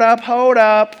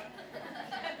up.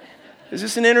 Is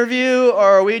this an interview,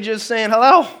 or are we just saying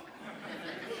hello?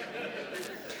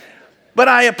 But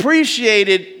I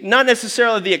appreciated not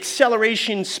necessarily the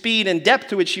acceleration, speed, and depth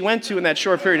to which she went to in that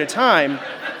short period of time,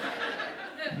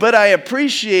 but I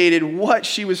appreciated what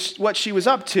she was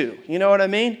up to. You know what I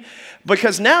mean?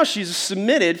 Because now she's a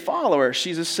submitted follower.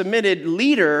 She's a submitted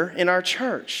leader in our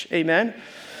church. Amen?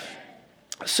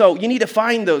 So you need to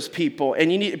find those people, and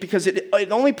because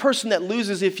the only person that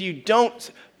loses if you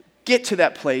don't get to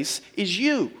that place is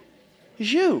you.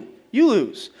 Is you. You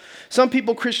lose. Some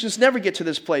people, Christians, never get to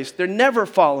this place. They're never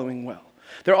following well.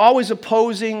 They're always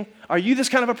opposing. Are you this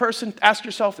kind of a person? Ask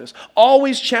yourself this.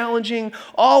 Always challenging,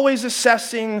 always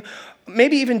assessing,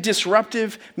 maybe even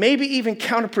disruptive, maybe even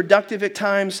counterproductive at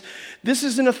times. This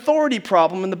is an authority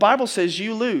problem, and the Bible says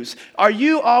you lose. Are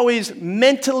you always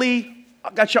mentally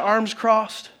got your arms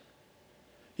crossed?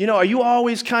 Are you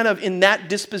always kind of in that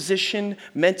disposition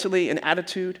mentally and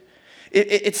attitude?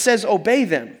 It says obey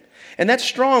them. And that's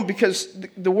strong because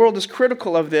the world is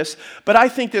critical of this. But I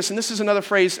think this, and this is another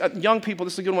phrase, young people,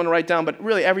 this is a good one to write down, but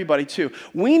really everybody too.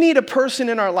 We need a person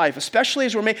in our life, especially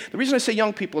as the reason I say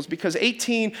young people is because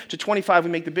 18 to 25,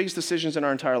 we make the biggest decisions in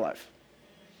our entire life.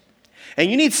 And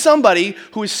you need somebody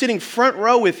who is sitting front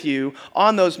row with you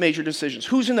on those major decisions.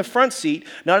 Who's in the front seat,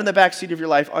 not in the back seat of your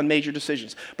life on major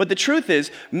decisions. But the truth is,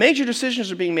 major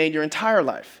decisions are being made your entire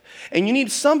life. And you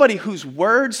need somebody whose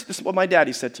words, this is what my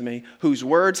daddy said to me, whose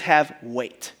words have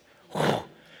weight.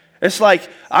 It's like,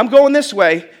 I'm going this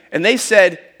way, and they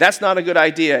said, that's not a good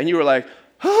idea. And you were like,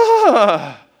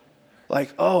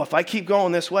 if I keep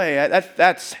going this way,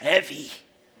 that's heavy.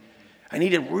 I need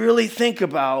to really think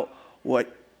about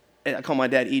what And I call my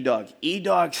dad E-Dog.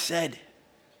 E-Dog said,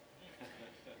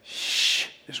 shh,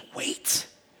 there's weight,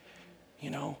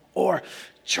 Or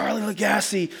Charlie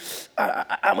Legassi,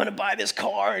 I'm going to buy this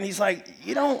car. And he's like,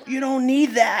 you don't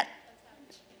need that.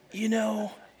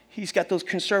 He's got those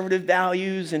conservative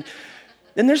values. And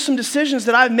then there's some decisions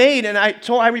that I've made, and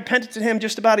I repented to him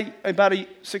just about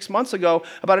 6 months ago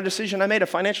about a decision I made, a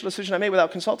financial decision I made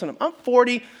without consulting him. I'm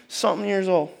 40-something years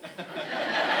old.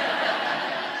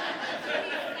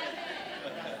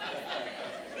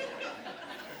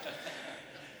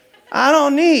 I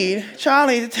don't need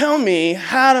Charlie to tell me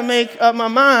how to make up my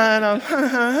mind.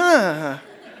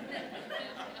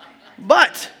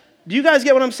 But, do you guys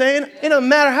get what I'm saying? It doesn't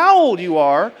matter how old you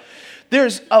are,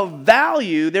 there's a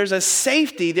value, there's a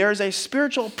safety, there's a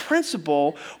spiritual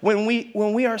principle when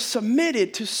we are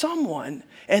submitted to someone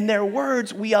and their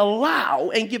words we allow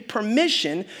and give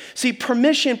permission. See,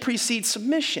 permission precedes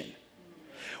submission.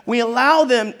 We allow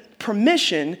them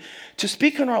permission to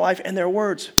speak in our life and their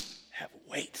words have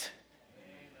weight.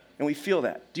 And we feel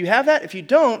that. Do you have that? If you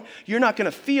don't, you're not going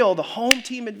to feel the home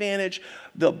team advantage,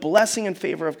 the blessing and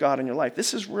favor of God in your life.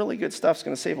 This is really good stuff. It's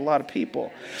going to save a lot of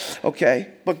people.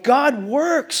 Okay? But God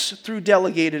works through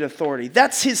delegated authority.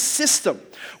 That's his system.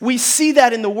 We see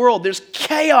that in the world. There's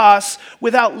chaos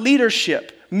without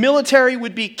leadership. Military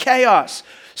would be chaos.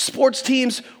 Sports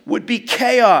teams would be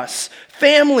chaos.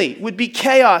 Family would be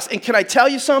chaos. And can I tell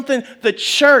you something? The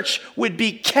church would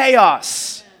be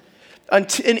chaos. And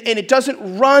it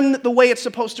doesn't run the way it's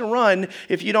supposed to run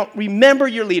if you don't remember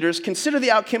your leaders, consider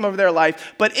the outcome of their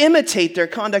life, but imitate their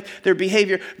conduct, their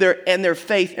behavior, their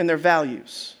faith, and their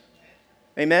values.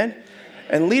 Amen?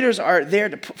 And leaders are there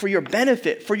for your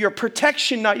benefit, for your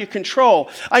protection, not your control.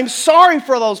 I'm sorry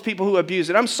for those people who abuse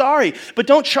it. I'm sorry. But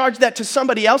don't charge that to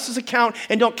somebody else's account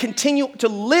and don't continue to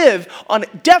live on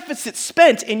deficits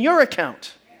spent in your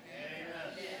account.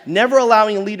 Never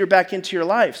allowing a leader back into your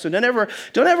life. So don't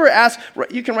ever ask.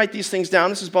 You can write these things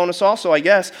down. This is bonus also, I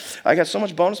guess. I got so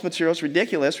much bonus material, it's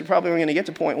ridiculous. We're probably only going to get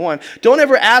to point 1. Don't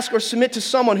ever ask or submit to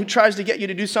someone who tries to get you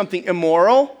to do something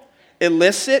immoral,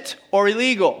 illicit, or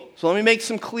illegal. So let me make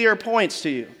some clear points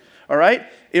to you. All right?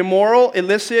 Immoral,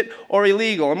 illicit, or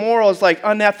illegal. Immoral is like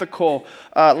unethical.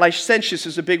 Licentious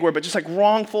is a big word, but just like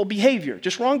wrongful behavior.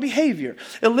 Just wrong behavior.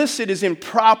 Illicit is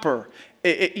improper.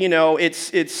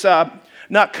 It's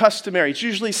not customary. It's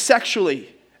usually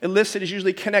sexually. Illicit is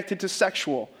usually connected to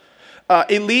sexual.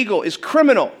 Illegal is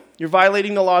criminal. You're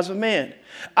violating the laws of man.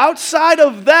 Outside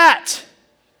of that,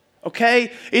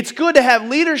 okay, it's good to have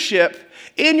leadership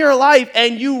in your life,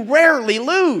 and you rarely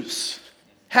lose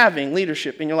having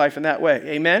leadership in your life in that way.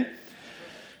 Amen?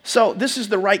 So this is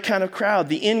the right kind of crowd,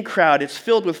 the in crowd. It's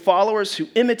filled with followers who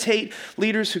imitate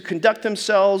leaders who conduct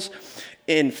themselves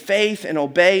in faith and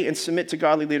obey and submit to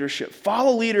godly leadership.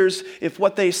 Follow leaders if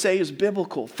what they say is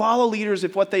biblical. Follow leaders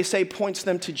if what they say points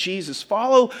them to Jesus.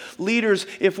 Follow leaders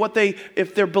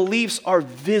if their beliefs are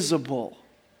visible,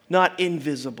 not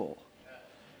invisible.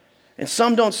 And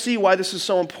some don't see why this is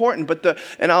so important,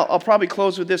 and I'll probably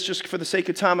close with this just for the sake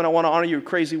of time, and I want to honor your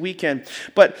crazy weekend.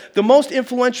 But the most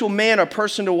influential man or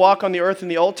person to walk on the earth in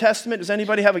the Old Testament, does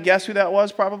anybody have a guess who that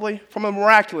was, probably? From a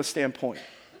miraculous standpoint.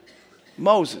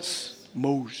 Moses,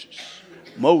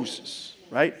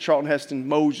 right? Charlton Heston,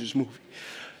 Moses movie.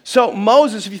 So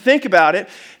Moses, if you think about it,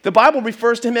 the Bible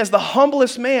refers to him as the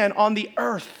humblest man on the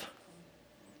earth.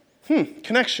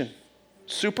 Connection.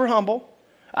 Super humble.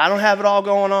 I don't have it all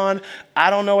going on. I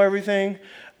don't know everything.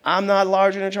 I'm not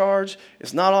large and in charge.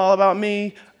 It's not all about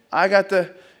me. I got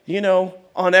the,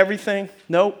 on everything.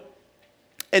 Nope.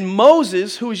 And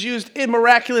Moses, who was used in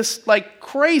miraculous like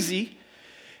crazy,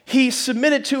 he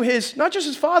submitted to not just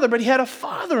his father, but he had a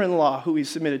father-in-law who he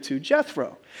submitted to,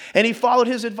 Jethro. And he followed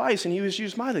his advice, and he was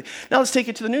used mightily. Now let's take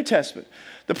it to the New Testament.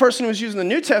 The person who was used in the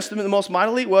New Testament the most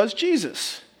mightily was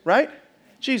Jesus, right?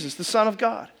 Jesus, the Son of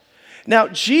God. Now,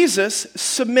 Jesus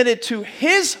submitted to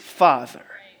his Father.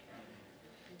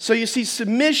 So you see,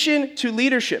 submission to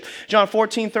leadership. John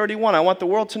 14:31, I want the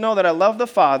world to know that I love the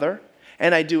Father,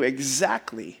 and I do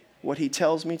exactly what he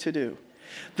tells me to do.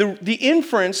 The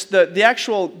inference, the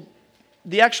actual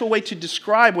way to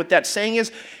describe what that saying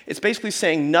is, it's basically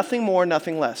saying nothing more,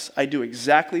 nothing less. I do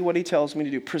exactly what he tells me to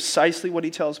do, precisely what he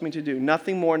tells me to do,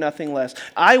 nothing more, nothing less.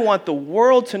 I want the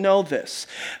world to know this.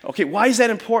 Okay, why is that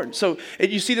important? So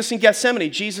you see this in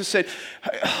Gethsemane. Jesus said,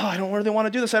 I don't really want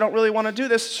to do this. I don't really want to do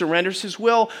this. Surrenders his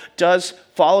will,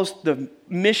 follows the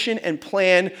mission and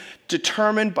plan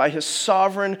determined by his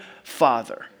sovereign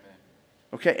Father.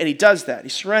 Okay, and he does that. He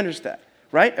surrenders that.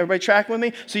 Right? Everybody tracking with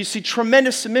me? So you see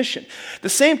tremendous submission. At the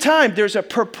same time, there's a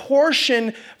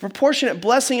proportionate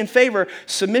blessing and favor,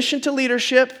 submission to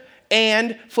leadership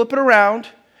and flip it around,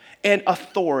 and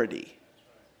authority.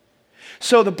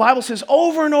 So the Bible says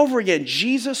over and over again,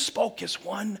 Jesus spoke as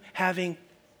one having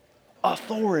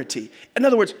authority. In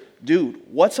other words, dude,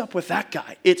 what's up with that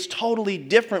guy? It's totally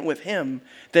different with him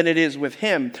than it is with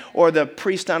him, or the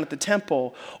priest down at the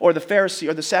temple, or the Pharisee,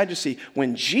 or the Sadducee.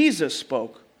 When Jesus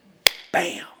spoke,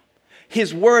 bam,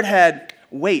 his word had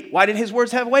weight. Why did his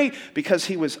words have weight? Because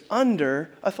he was under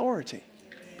authority.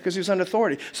 Because he was under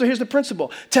authority. So here's the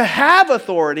principle. To have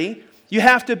authority, you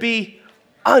have to be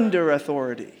under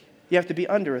authority. You have to be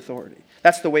under authority.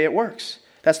 That's the way it works.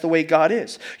 That's the way God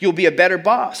is. You'll be a better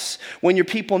boss when your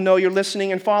people know you're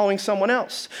listening and following someone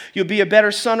else. You'll be a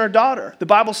better son or daughter. The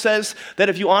Bible says that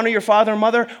if you honor your father and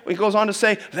mother, it goes on to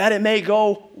say that it may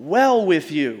go well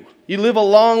with you. You live a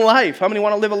long life. How many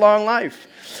want to live a long life?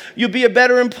 You'll be a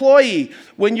better employee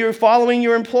when you're following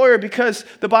your employer, because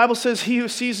the Bible says he who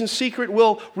sees in secret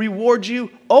will reward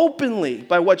you openly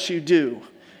by what you do.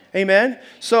 Amen?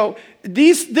 So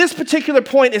this particular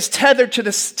point is tethered to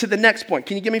the next point.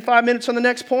 Can you give me 5 minutes on the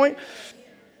next point?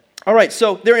 All right,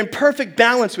 so they're in perfect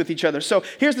balance with each other. So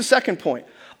here's the second point.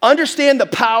 Understand the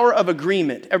power of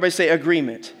agreement. Everybody say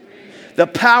agreement. The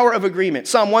power of agreement.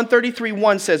 Psalm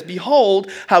 133:1 says,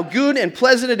 "Behold, how good and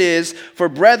pleasant it is for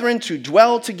brethren to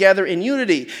dwell together in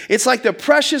unity. It's like the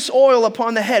precious oil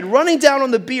upon the head, running down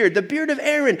on the beard of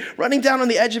Aaron, running down on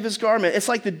the edge of his garment. It's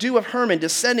like the dew of Hermon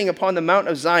descending upon the mount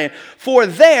of Zion. For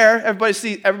there," everybody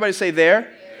say there.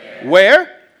 Where?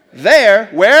 There.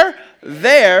 Where?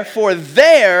 There. For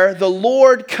there the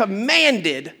Lord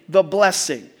commanded the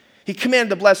blessing. He commanded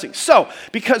the blessing. So,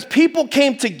 because people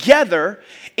came together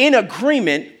in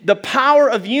agreement, the power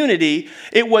of unity,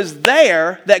 it was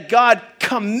there that God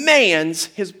commands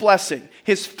his blessing,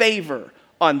 his favor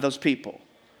on those people.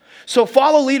 So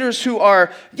follow leaders who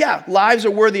are, lives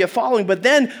are worthy of following, but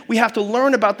then we have to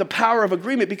learn about the power of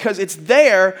agreement, because it's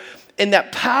there in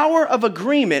that power of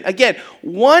agreement. Again,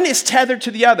 one is tethered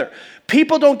to the other.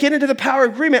 People don't get into the power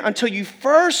of agreement until you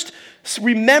first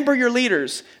remember your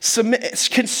leaders,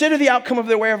 consider the outcome of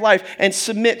their way of life, and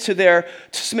submit to their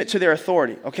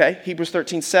authority. Okay, Hebrews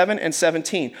 13:7 and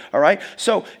 17. All right,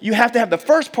 so you have to have the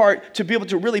first part to be able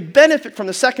to really benefit from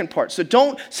the second part. So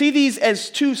don't see these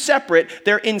as two separate;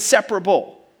 they're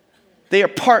inseparable. They are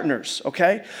partners,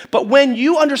 okay? But when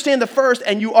you understand the first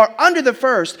and you are under the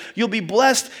first, you'll be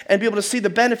blessed and be able to see the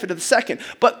benefit of the second.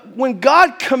 But when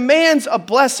God commands a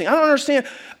blessing, I don't understand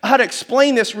how to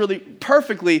explain this really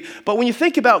perfectly, but when you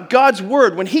think about God's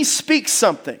word, when he speaks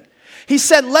something, he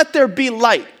said, "Let there be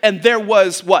light," and there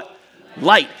was what?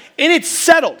 Light. And it's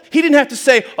settled. He didn't have to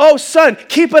say, "Oh, son,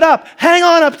 keep it up. Hang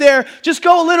on up there. Just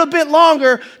go a little bit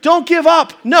longer. Don't give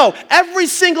up." No, every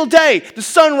single day the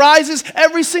sun rises.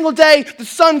 Every single day the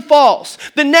sun falls.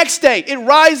 The next day it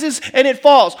rises and it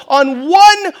falls on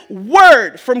one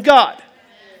word from God.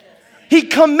 He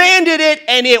commanded it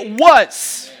and it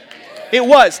was. It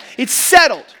was. It's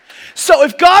settled. So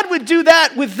if God would do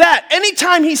that with that,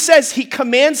 anytime he says he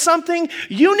commands something,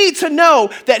 you need to know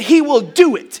that he will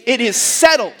do it. It is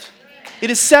settled. It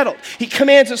is settled. He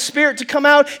commands a spirit to come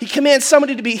out. He commands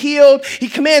somebody to be healed. He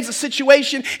commands a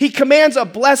situation. He commands a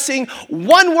blessing.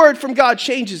 One word from God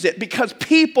changes it, because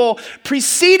people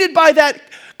preceded by that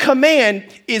command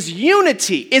is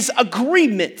unity, is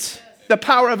agreement, the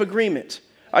power of agreement.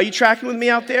 Are you tracking with me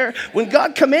out there? When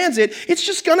God commands it, it's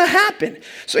just going to happen.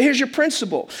 So here's your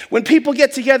principle. When people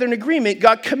get together in agreement,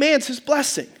 God commands his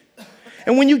blessing.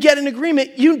 And when you get in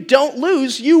agreement, you don't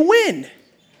lose, you win.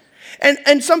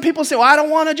 And some people say, "Well, I don't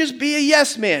want to just be a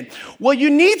yes man." Well, you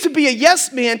need to be a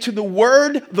yes man to the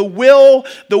word, the will,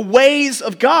 the ways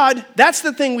of God. That's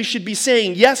the thing we should be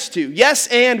saying yes to. Yes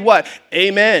and what?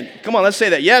 Amen. Come on, let's say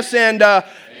that. Yes and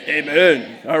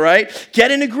amen. All right? Get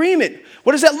in agreement.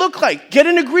 What does that look like? Get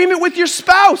in agreement with your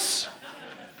spouse.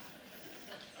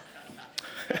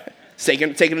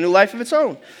 Taking a new life of its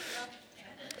own.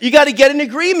 You got to get in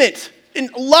agreement in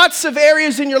lots of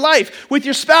areas in your life, with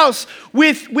your spouse,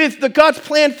 with the God's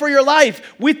plan for your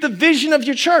life, with the vision of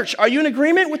your church. Are you in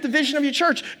agreement with the vision of your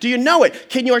church? Do you know it?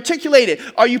 Can you articulate it?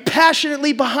 Are you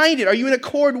passionately behind it? Are you in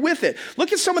accord with it?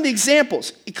 Look at some of the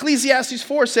examples. Ecclesiastes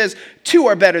 4 says, 2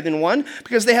 are better than 1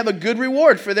 because they have a good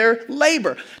reward for their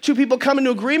labor. 2 people come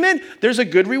into agreement, there's a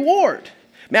good reward.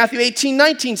 Matthew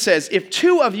 18:19 says, if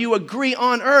 2 of you agree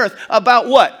on earth about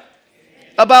what?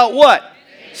 About what?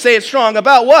 Say it strong.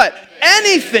 About what?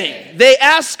 Anything they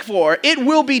ask for, it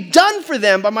will be done for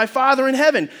them by my Father in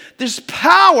heaven. There's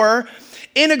power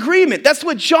in agreement. That's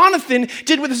what Jonathan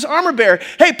did with his armor bearer.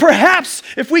 Hey, perhaps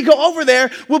if we go over there,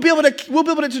 we'll be able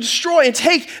to destroy and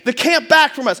take the camp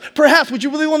back from us. Perhaps, would you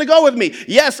really want to go with me?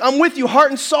 Yes, I'm with you,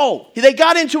 heart and soul. They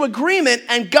got into agreement,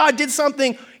 and God did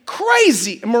something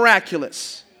crazy and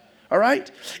miraculous. All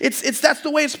right? That's the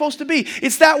way it's supposed to be.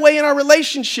 It's that way in our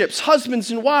relationships,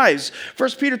 husbands and wives.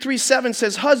 1 Peter 3:7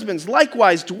 says, husbands,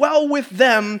 likewise, dwell with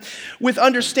them with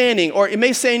understanding. Or it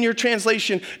may say in your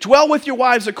translation, dwell with your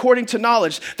wives according to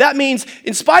knowledge. That means,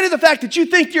 in spite of the fact that you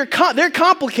think they're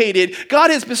complicated, God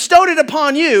has bestowed it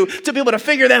upon you to be able to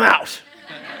figure them out.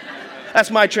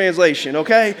 That's my translation,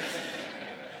 okay?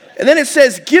 And then it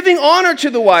says, giving honor to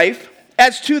the wife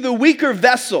as to the weaker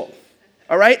vessel.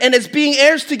 All right, and as being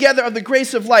heirs together of the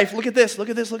grace of life. Look at this, look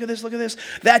at this, look at this, look at this.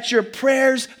 That your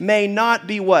prayers may not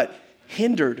be what?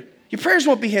 Hindered. Your prayers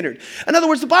won't be hindered. In other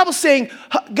words, the Bible's saying,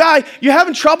 guy, you're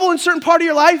having trouble in a certain part of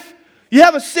your life? You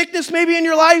have a sickness maybe in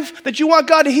your life that you want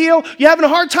God to heal? You're having a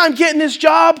hard time getting this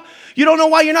job? You don't know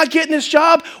why you're not getting this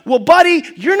job? Well, buddy,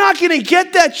 you're not going to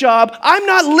get that job. I'm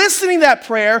not listening to that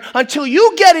prayer until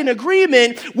you get in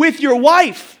agreement with your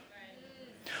wife.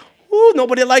 Ooh,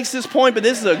 nobody likes this point, but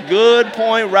this is a good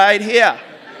point right here.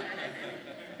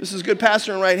 This is good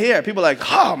pastoring right here. People are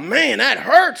like, oh man, that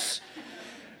hurts.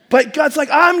 But God's like,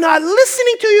 I'm not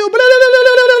listening to you. Blah, blah, blah,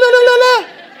 blah, blah, blah, blah.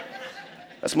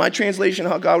 That's my translation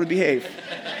of how God would behave.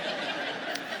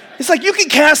 It's like you can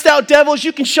cast out devils,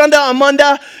 you can shunda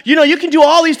amunda, you can do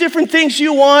all these different things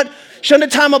you want. Shunda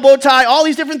tamabotai, all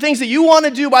these different things that you want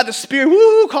to do by the Spirit.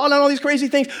 Woo, calling out all these crazy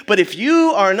things. But if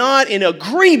you are not in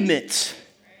agreement,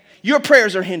 your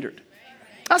prayers are hindered.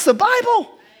 That's the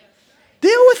Bible.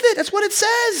 Deal with it. That's what it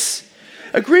says.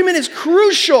 Agreement is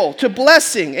crucial to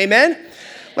blessing. Amen?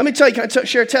 Let me tell you, can I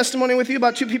share a testimony with you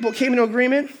about two people who came into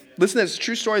agreement? Listen to this.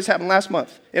 True stories happened last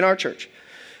month in our church.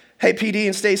 Hey, PD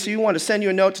and Stacy, we wanted to send you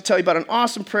a note to tell you about an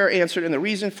awesome prayer answered and the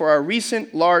reason for our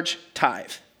recent large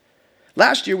tithe.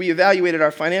 Last year, we evaluated our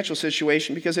financial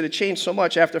situation because it had changed so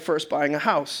much after first buying a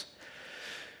house.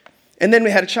 And then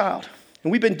we had a child.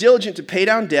 And we've been diligent to pay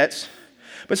down debts,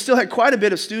 but still had quite a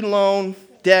bit of student loan,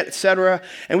 debt, etc.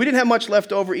 And we didn't have much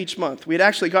left over each month. We had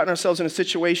actually gotten ourselves in a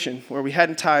situation where we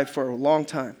hadn't tithed for a long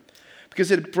time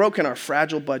because it had broken our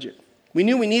fragile budget. We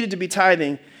knew we needed to be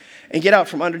tithing and get out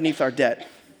from underneath our debt.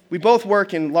 We both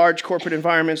work in large corporate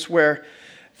environments where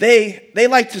they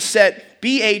like to set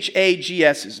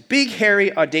BHAGS's, big,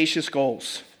 hairy, audacious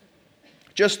goals.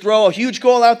 Just throw a huge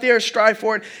goal out there, strive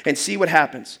for it, and see what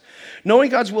happens. Knowing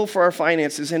God's will for our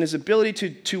finances and his ability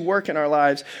to work in our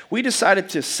lives, we decided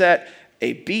to set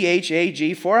a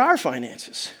BHAG for our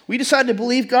finances. We decided to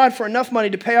believe God for enough money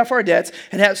to pay off our debts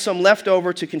and have some left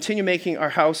over to continue making our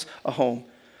house a home.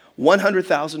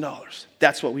 $100,000.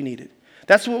 That's what we needed.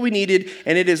 That's what we needed,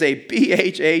 and it is a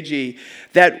BHAG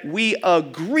that we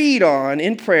agreed on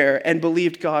in prayer and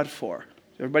believed God for.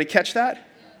 Everybody catch that?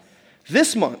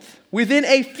 This month, within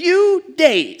a few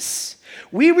days,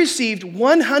 we received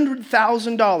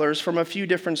 $100,000 from a few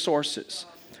different sources.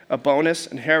 A bonus,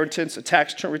 inheritance, a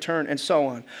tax return, and so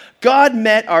on. God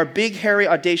met our big, hairy,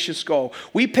 audacious goal.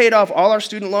 We paid off all our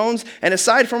student loans, and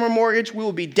aside from our mortgage, we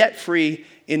will be debt-free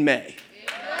in May.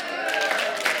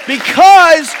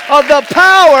 Because of the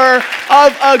power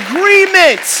of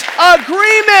agreement.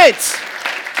 Agreement!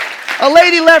 A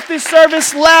lady left this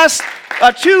service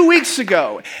 2 weeks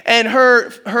ago, and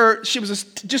she was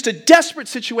just a desperate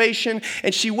situation,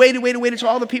 and she waited until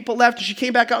all the people left, and she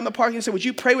came back out in the parking and said, would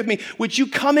you pray with me? Would you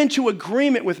come into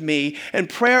agreement with me and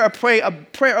pray a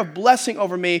prayer of blessing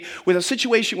over me with a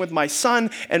situation with my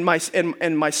son and my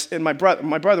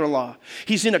brother-in-law?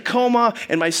 He's in a coma,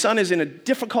 and my son is in a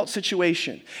difficult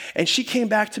situation. And she came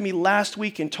back to me last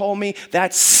week and told me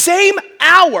that same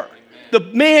hour, the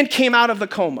man came out of the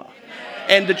coma.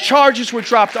 And the charges were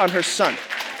dropped on her son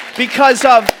because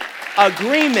of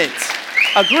agreement.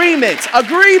 Agreement.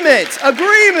 Agreement.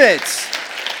 Agreement.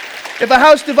 If a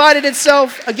house divided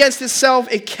itself against itself,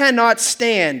 it cannot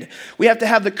stand. We have to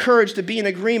have the courage to be in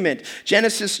agreement.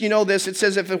 Genesis, you know this, it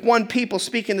says if one people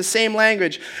speak in the same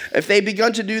language, if they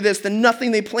begun to do this, then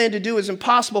nothing they plan to do is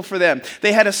impossible for them.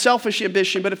 They had a selfish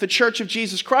ambition, but if the church of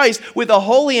Jesus Christ with a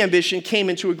holy ambition came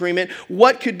into agreement,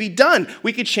 what could be done?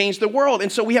 We could change the world.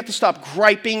 And so we have to stop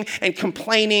griping and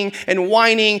complaining and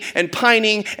whining and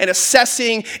pining and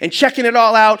assessing and checking it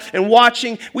all out and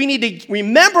watching. We need to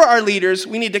remember our leaders.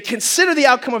 We need to consider the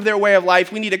outcome of their way of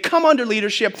life. We need to come under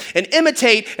leadership and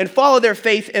imitate and follow their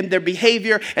faith and their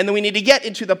behavior, and then we need to get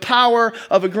into the power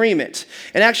of agreement.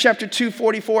 In Acts chapter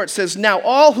 2:44, it says, now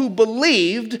all who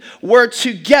believed were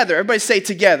together, everybody say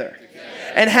together,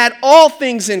 and had all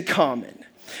things in common.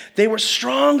 they were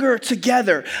stronger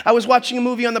together. I was watching a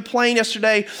movie on the plane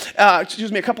yesterday,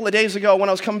 a couple of days ago when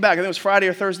I was coming back. I think it was Friday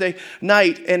or Thursday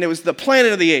night, and it was the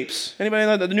Planet of the Apes. Anybody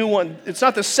know the new one? It's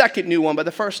not the second new one, but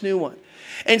the first new one.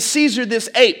 And Caesar, this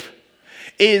ape,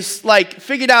 is like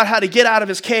figured out how to get out of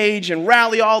his cage and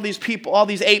rally all these people, all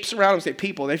these apes around him. Say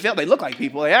people, they look like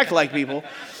people, they act like people,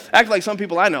 act like some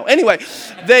people I know. Anyway,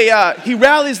 he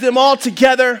rallies them all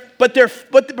together, but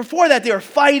before that they were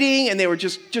fighting and they were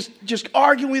just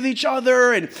arguing with each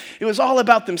other, and it was all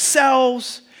about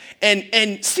themselves.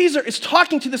 And Caesar is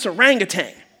talking to this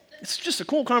orangutan. It's just a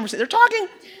cool conversation. They're talking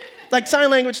like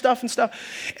sign language stuff and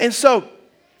stuff. And so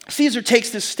Caesar takes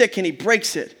this stick and he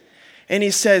breaks it, and he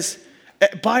says,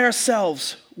 by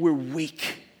ourselves, we're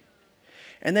weak.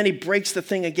 And then he breaks the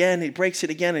thing again, he breaks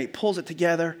it again, and he pulls it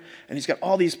together, and he's got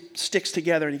all these sticks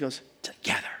together, and he goes,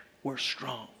 together, we're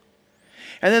strong.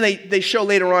 And then they show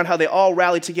later on how they all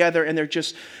rally together, and they're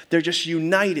just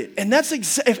united. And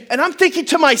and I'm thinking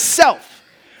to myself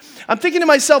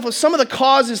of some of the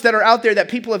causes that are out there that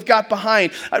people have got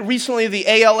behind. Recently,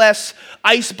 the ALS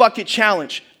Ice Bucket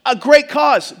Challenge. A great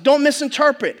cause. Don't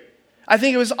misinterpret. I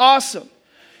think it was awesome.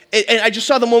 And I just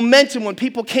saw the momentum when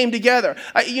people came together.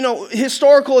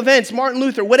 Historical events, Martin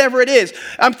Luther, whatever it is.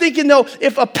 I'm thinking, though,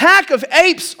 if a pack of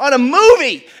apes on a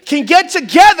movie can get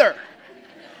together,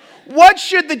 what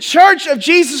should the church of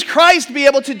Jesus Christ be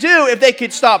able to do if they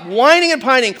could stop whining and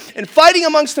pining and fighting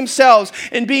amongst themselves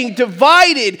and being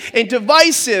divided and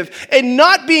divisive and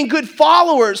not being good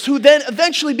followers who then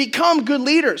eventually become good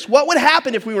leaders? What would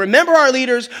happen if we remember our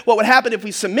leaders? What would happen if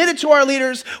we submitted to our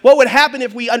leaders? What would happen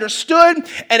if we understood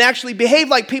and actually behaved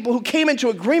like people who came into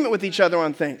agreement with each other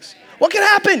on things? What could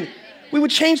happen? We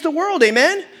would change the world,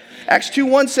 amen? Acts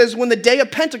 2:1 says, when the day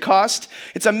of Pentecost,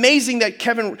 it's amazing that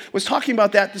Kevin was talking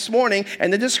about that this morning,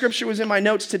 and this scripture was in my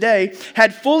notes today,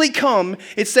 had fully come,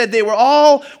 it said they were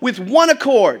all with one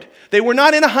accord. They were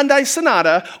not in a Hyundai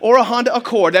Sonata or a Honda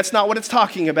Accord. That's not what it's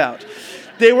talking about.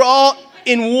 They were all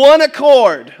in one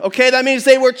accord, okay? That means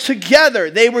they were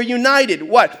together. They were united.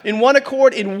 What? In one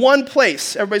accord, in one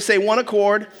place. Everybody say one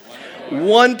accord,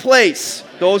 one place.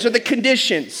 Those are the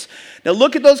conditions. Now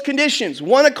look at those conditions.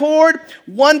 One accord,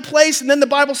 one place, and then the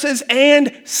Bible says,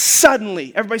 and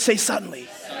suddenly. Everybody say suddenly.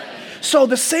 So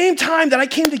the same time that I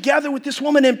came together with this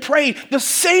woman and prayed, the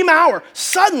same hour,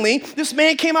 suddenly this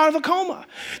man came out of a coma.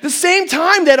 The same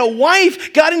time that a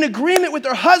wife got in agreement with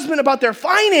her husband about their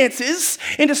finances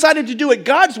and decided to do it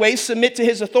God's way, submit to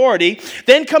his authority,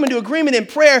 then come into agreement in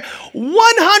prayer,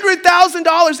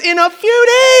 $100,000 in a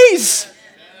few days.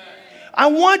 I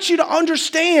want you to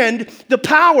understand the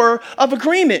power of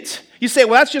agreement. You say,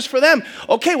 well, that's just for them.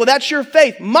 Okay, well, that's your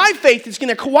faith. My faith is going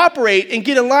to cooperate and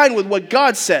get in line with what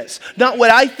God says, not what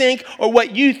I think or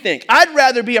what you think. I'd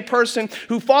rather be a person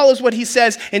who follows what he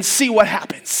says and see what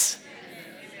happens.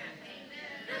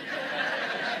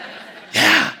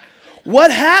 Yeah. What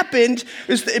happened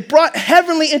is it brought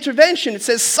heavenly intervention. It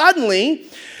says, suddenly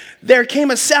there came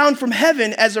a sound from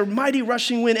heaven as a mighty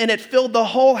rushing wind, and it filled the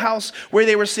whole house where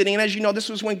they were sitting. And as you know, this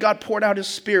was when God poured out his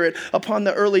Spirit upon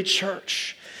the early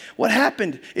church. What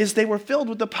happened is they were filled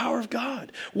with the power of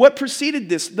God. What preceded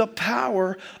this? The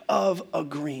power of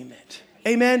agreement.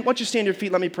 Amen? Why don't you stand to your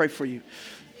feet? Let me pray for you.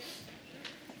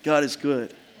 God is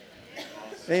good.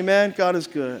 Amen? God is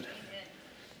good.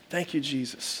 Thank you,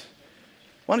 Jesus.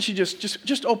 Why don't you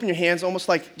just open your hands, almost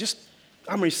like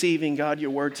I'm receiving, God, your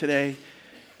word today.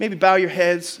 Maybe bow your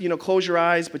heads, close your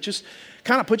eyes, but just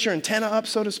kind of put your antenna up,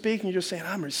 so to speak, and you're just saying,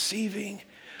 I'm receiving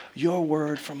your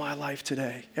word for my life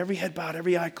today. Every head bowed,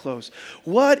 every eye closed.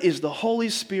 What is the Holy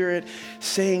Spirit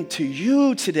saying to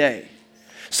you today?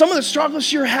 Some of the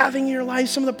struggles you're having in your life,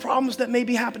 some of the problems that may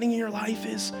be happening in your life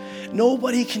is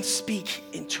nobody can speak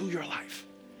into your life.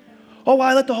 Oh,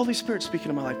 I let the Holy Spirit speak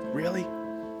into my life. Really?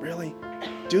 Really?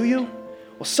 Do you?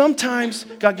 Well, sometimes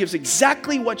God gives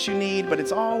exactly what you need, but it's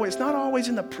not always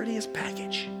in the prettiest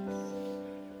package.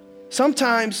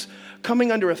 Sometimes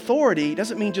coming under authority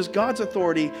doesn't mean just God's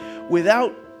authority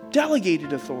without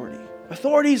delegated authority.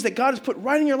 Authorities that God has put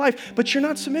right in your life, but you're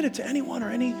not submitted to anyone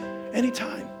or any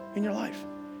time in your life.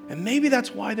 And maybe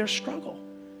that's why there's struggle.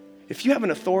 If you have an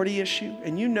authority issue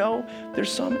and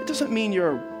there's it doesn't mean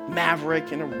you're a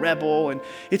maverick and a rebel and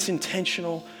it's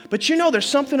intentional. But there's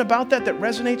something about that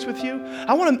resonates with you.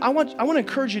 I want to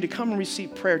encourage you to come and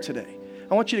receive prayer today.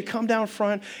 I want you to come down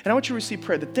front and I want you to receive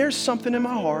prayer that there's something in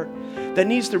my heart that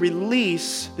needs to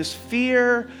release this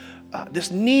fear,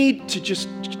 this need to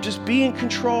just be in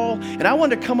control. And I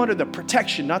want to come under the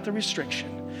protection, not the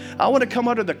restriction. I want to come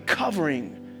under the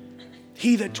covering.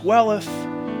 He that dwelleth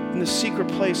in the secret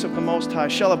place of the Most High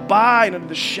shall abide under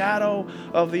the shadow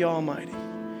of the Almighty.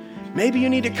 Maybe you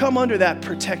need to come under that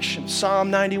protection,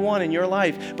 Psalm 91 in your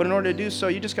life. But in order to do so,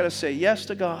 you just got to say yes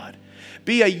to God.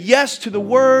 Be a yes to the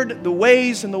word, the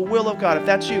ways, and the will of God. If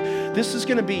that's you, this is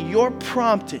going to be your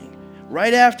prompting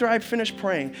right after I finish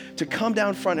praying to come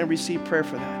down front and receive prayer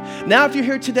for that. Now, if you're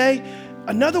here today,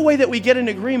 another way that we get in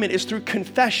agreement is through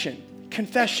confession.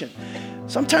 Confession.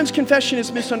 Sometimes confession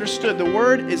is misunderstood. The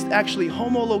word is actually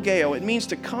homologeo. It means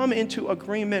to come into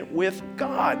agreement with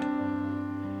God.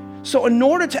 So in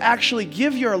order to actually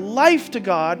give your life to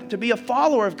God, to be a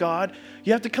follower of God,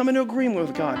 you have to come into agreement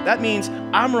with God. That means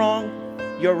I'm wrong,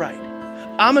 you're right.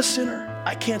 I'm a sinner,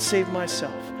 I can't save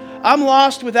myself. I'm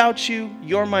lost without you,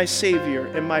 you're my Savior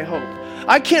and my hope.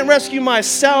 I can't rescue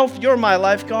myself, you're my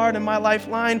lifeguard and my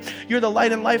lifeline. You're the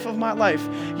light and life of my life.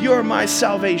 You're my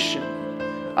salvation.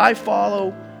 I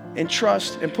follow and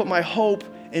trust and put my hope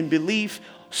and belief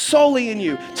solely in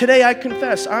you. Today I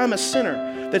confess I'm a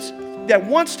sinner that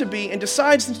wants to be and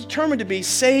decides and is determined to be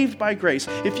saved by grace.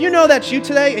 If you know that's you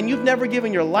today and you've never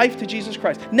given your life to Jesus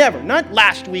Christ, never, not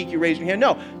last week you raised your hand,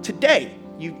 no, today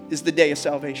is the day of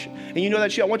salvation. And you know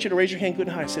that's you, I want you to raise your hand good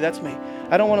and high. Say, that's me.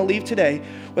 I don't want to leave today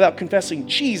without confessing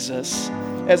Jesus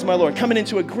as my Lord, coming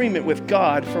into agreement with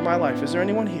God for my life. Is there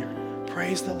anyone here?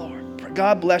 Praise the Lord.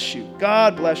 God bless you.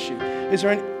 God bless you. Is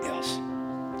there anyone else?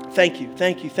 Thank you,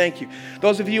 thank you, thank you.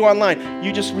 Those of you online,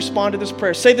 you just respond to this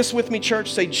prayer. Say this with me, church.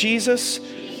 Say, Jesus,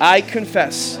 I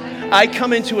confess. I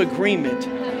come into agreement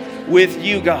with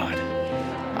you, God.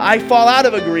 I fall out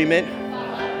of agreement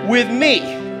with me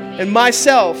and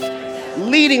myself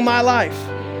leading my life.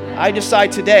 I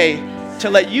decide today to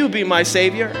let you be my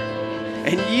Savior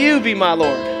and you be my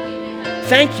Lord.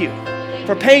 Thank you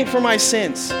for paying for my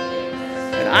sins.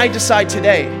 And I decide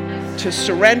today to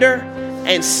surrender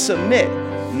and submit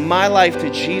my life to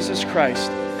Jesus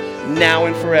Christ now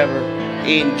and forever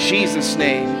in Jesus'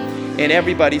 name. And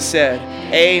everybody said,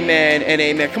 amen and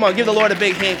amen. Come on, give the Lord a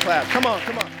big hand clap. Come on,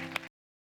 come on.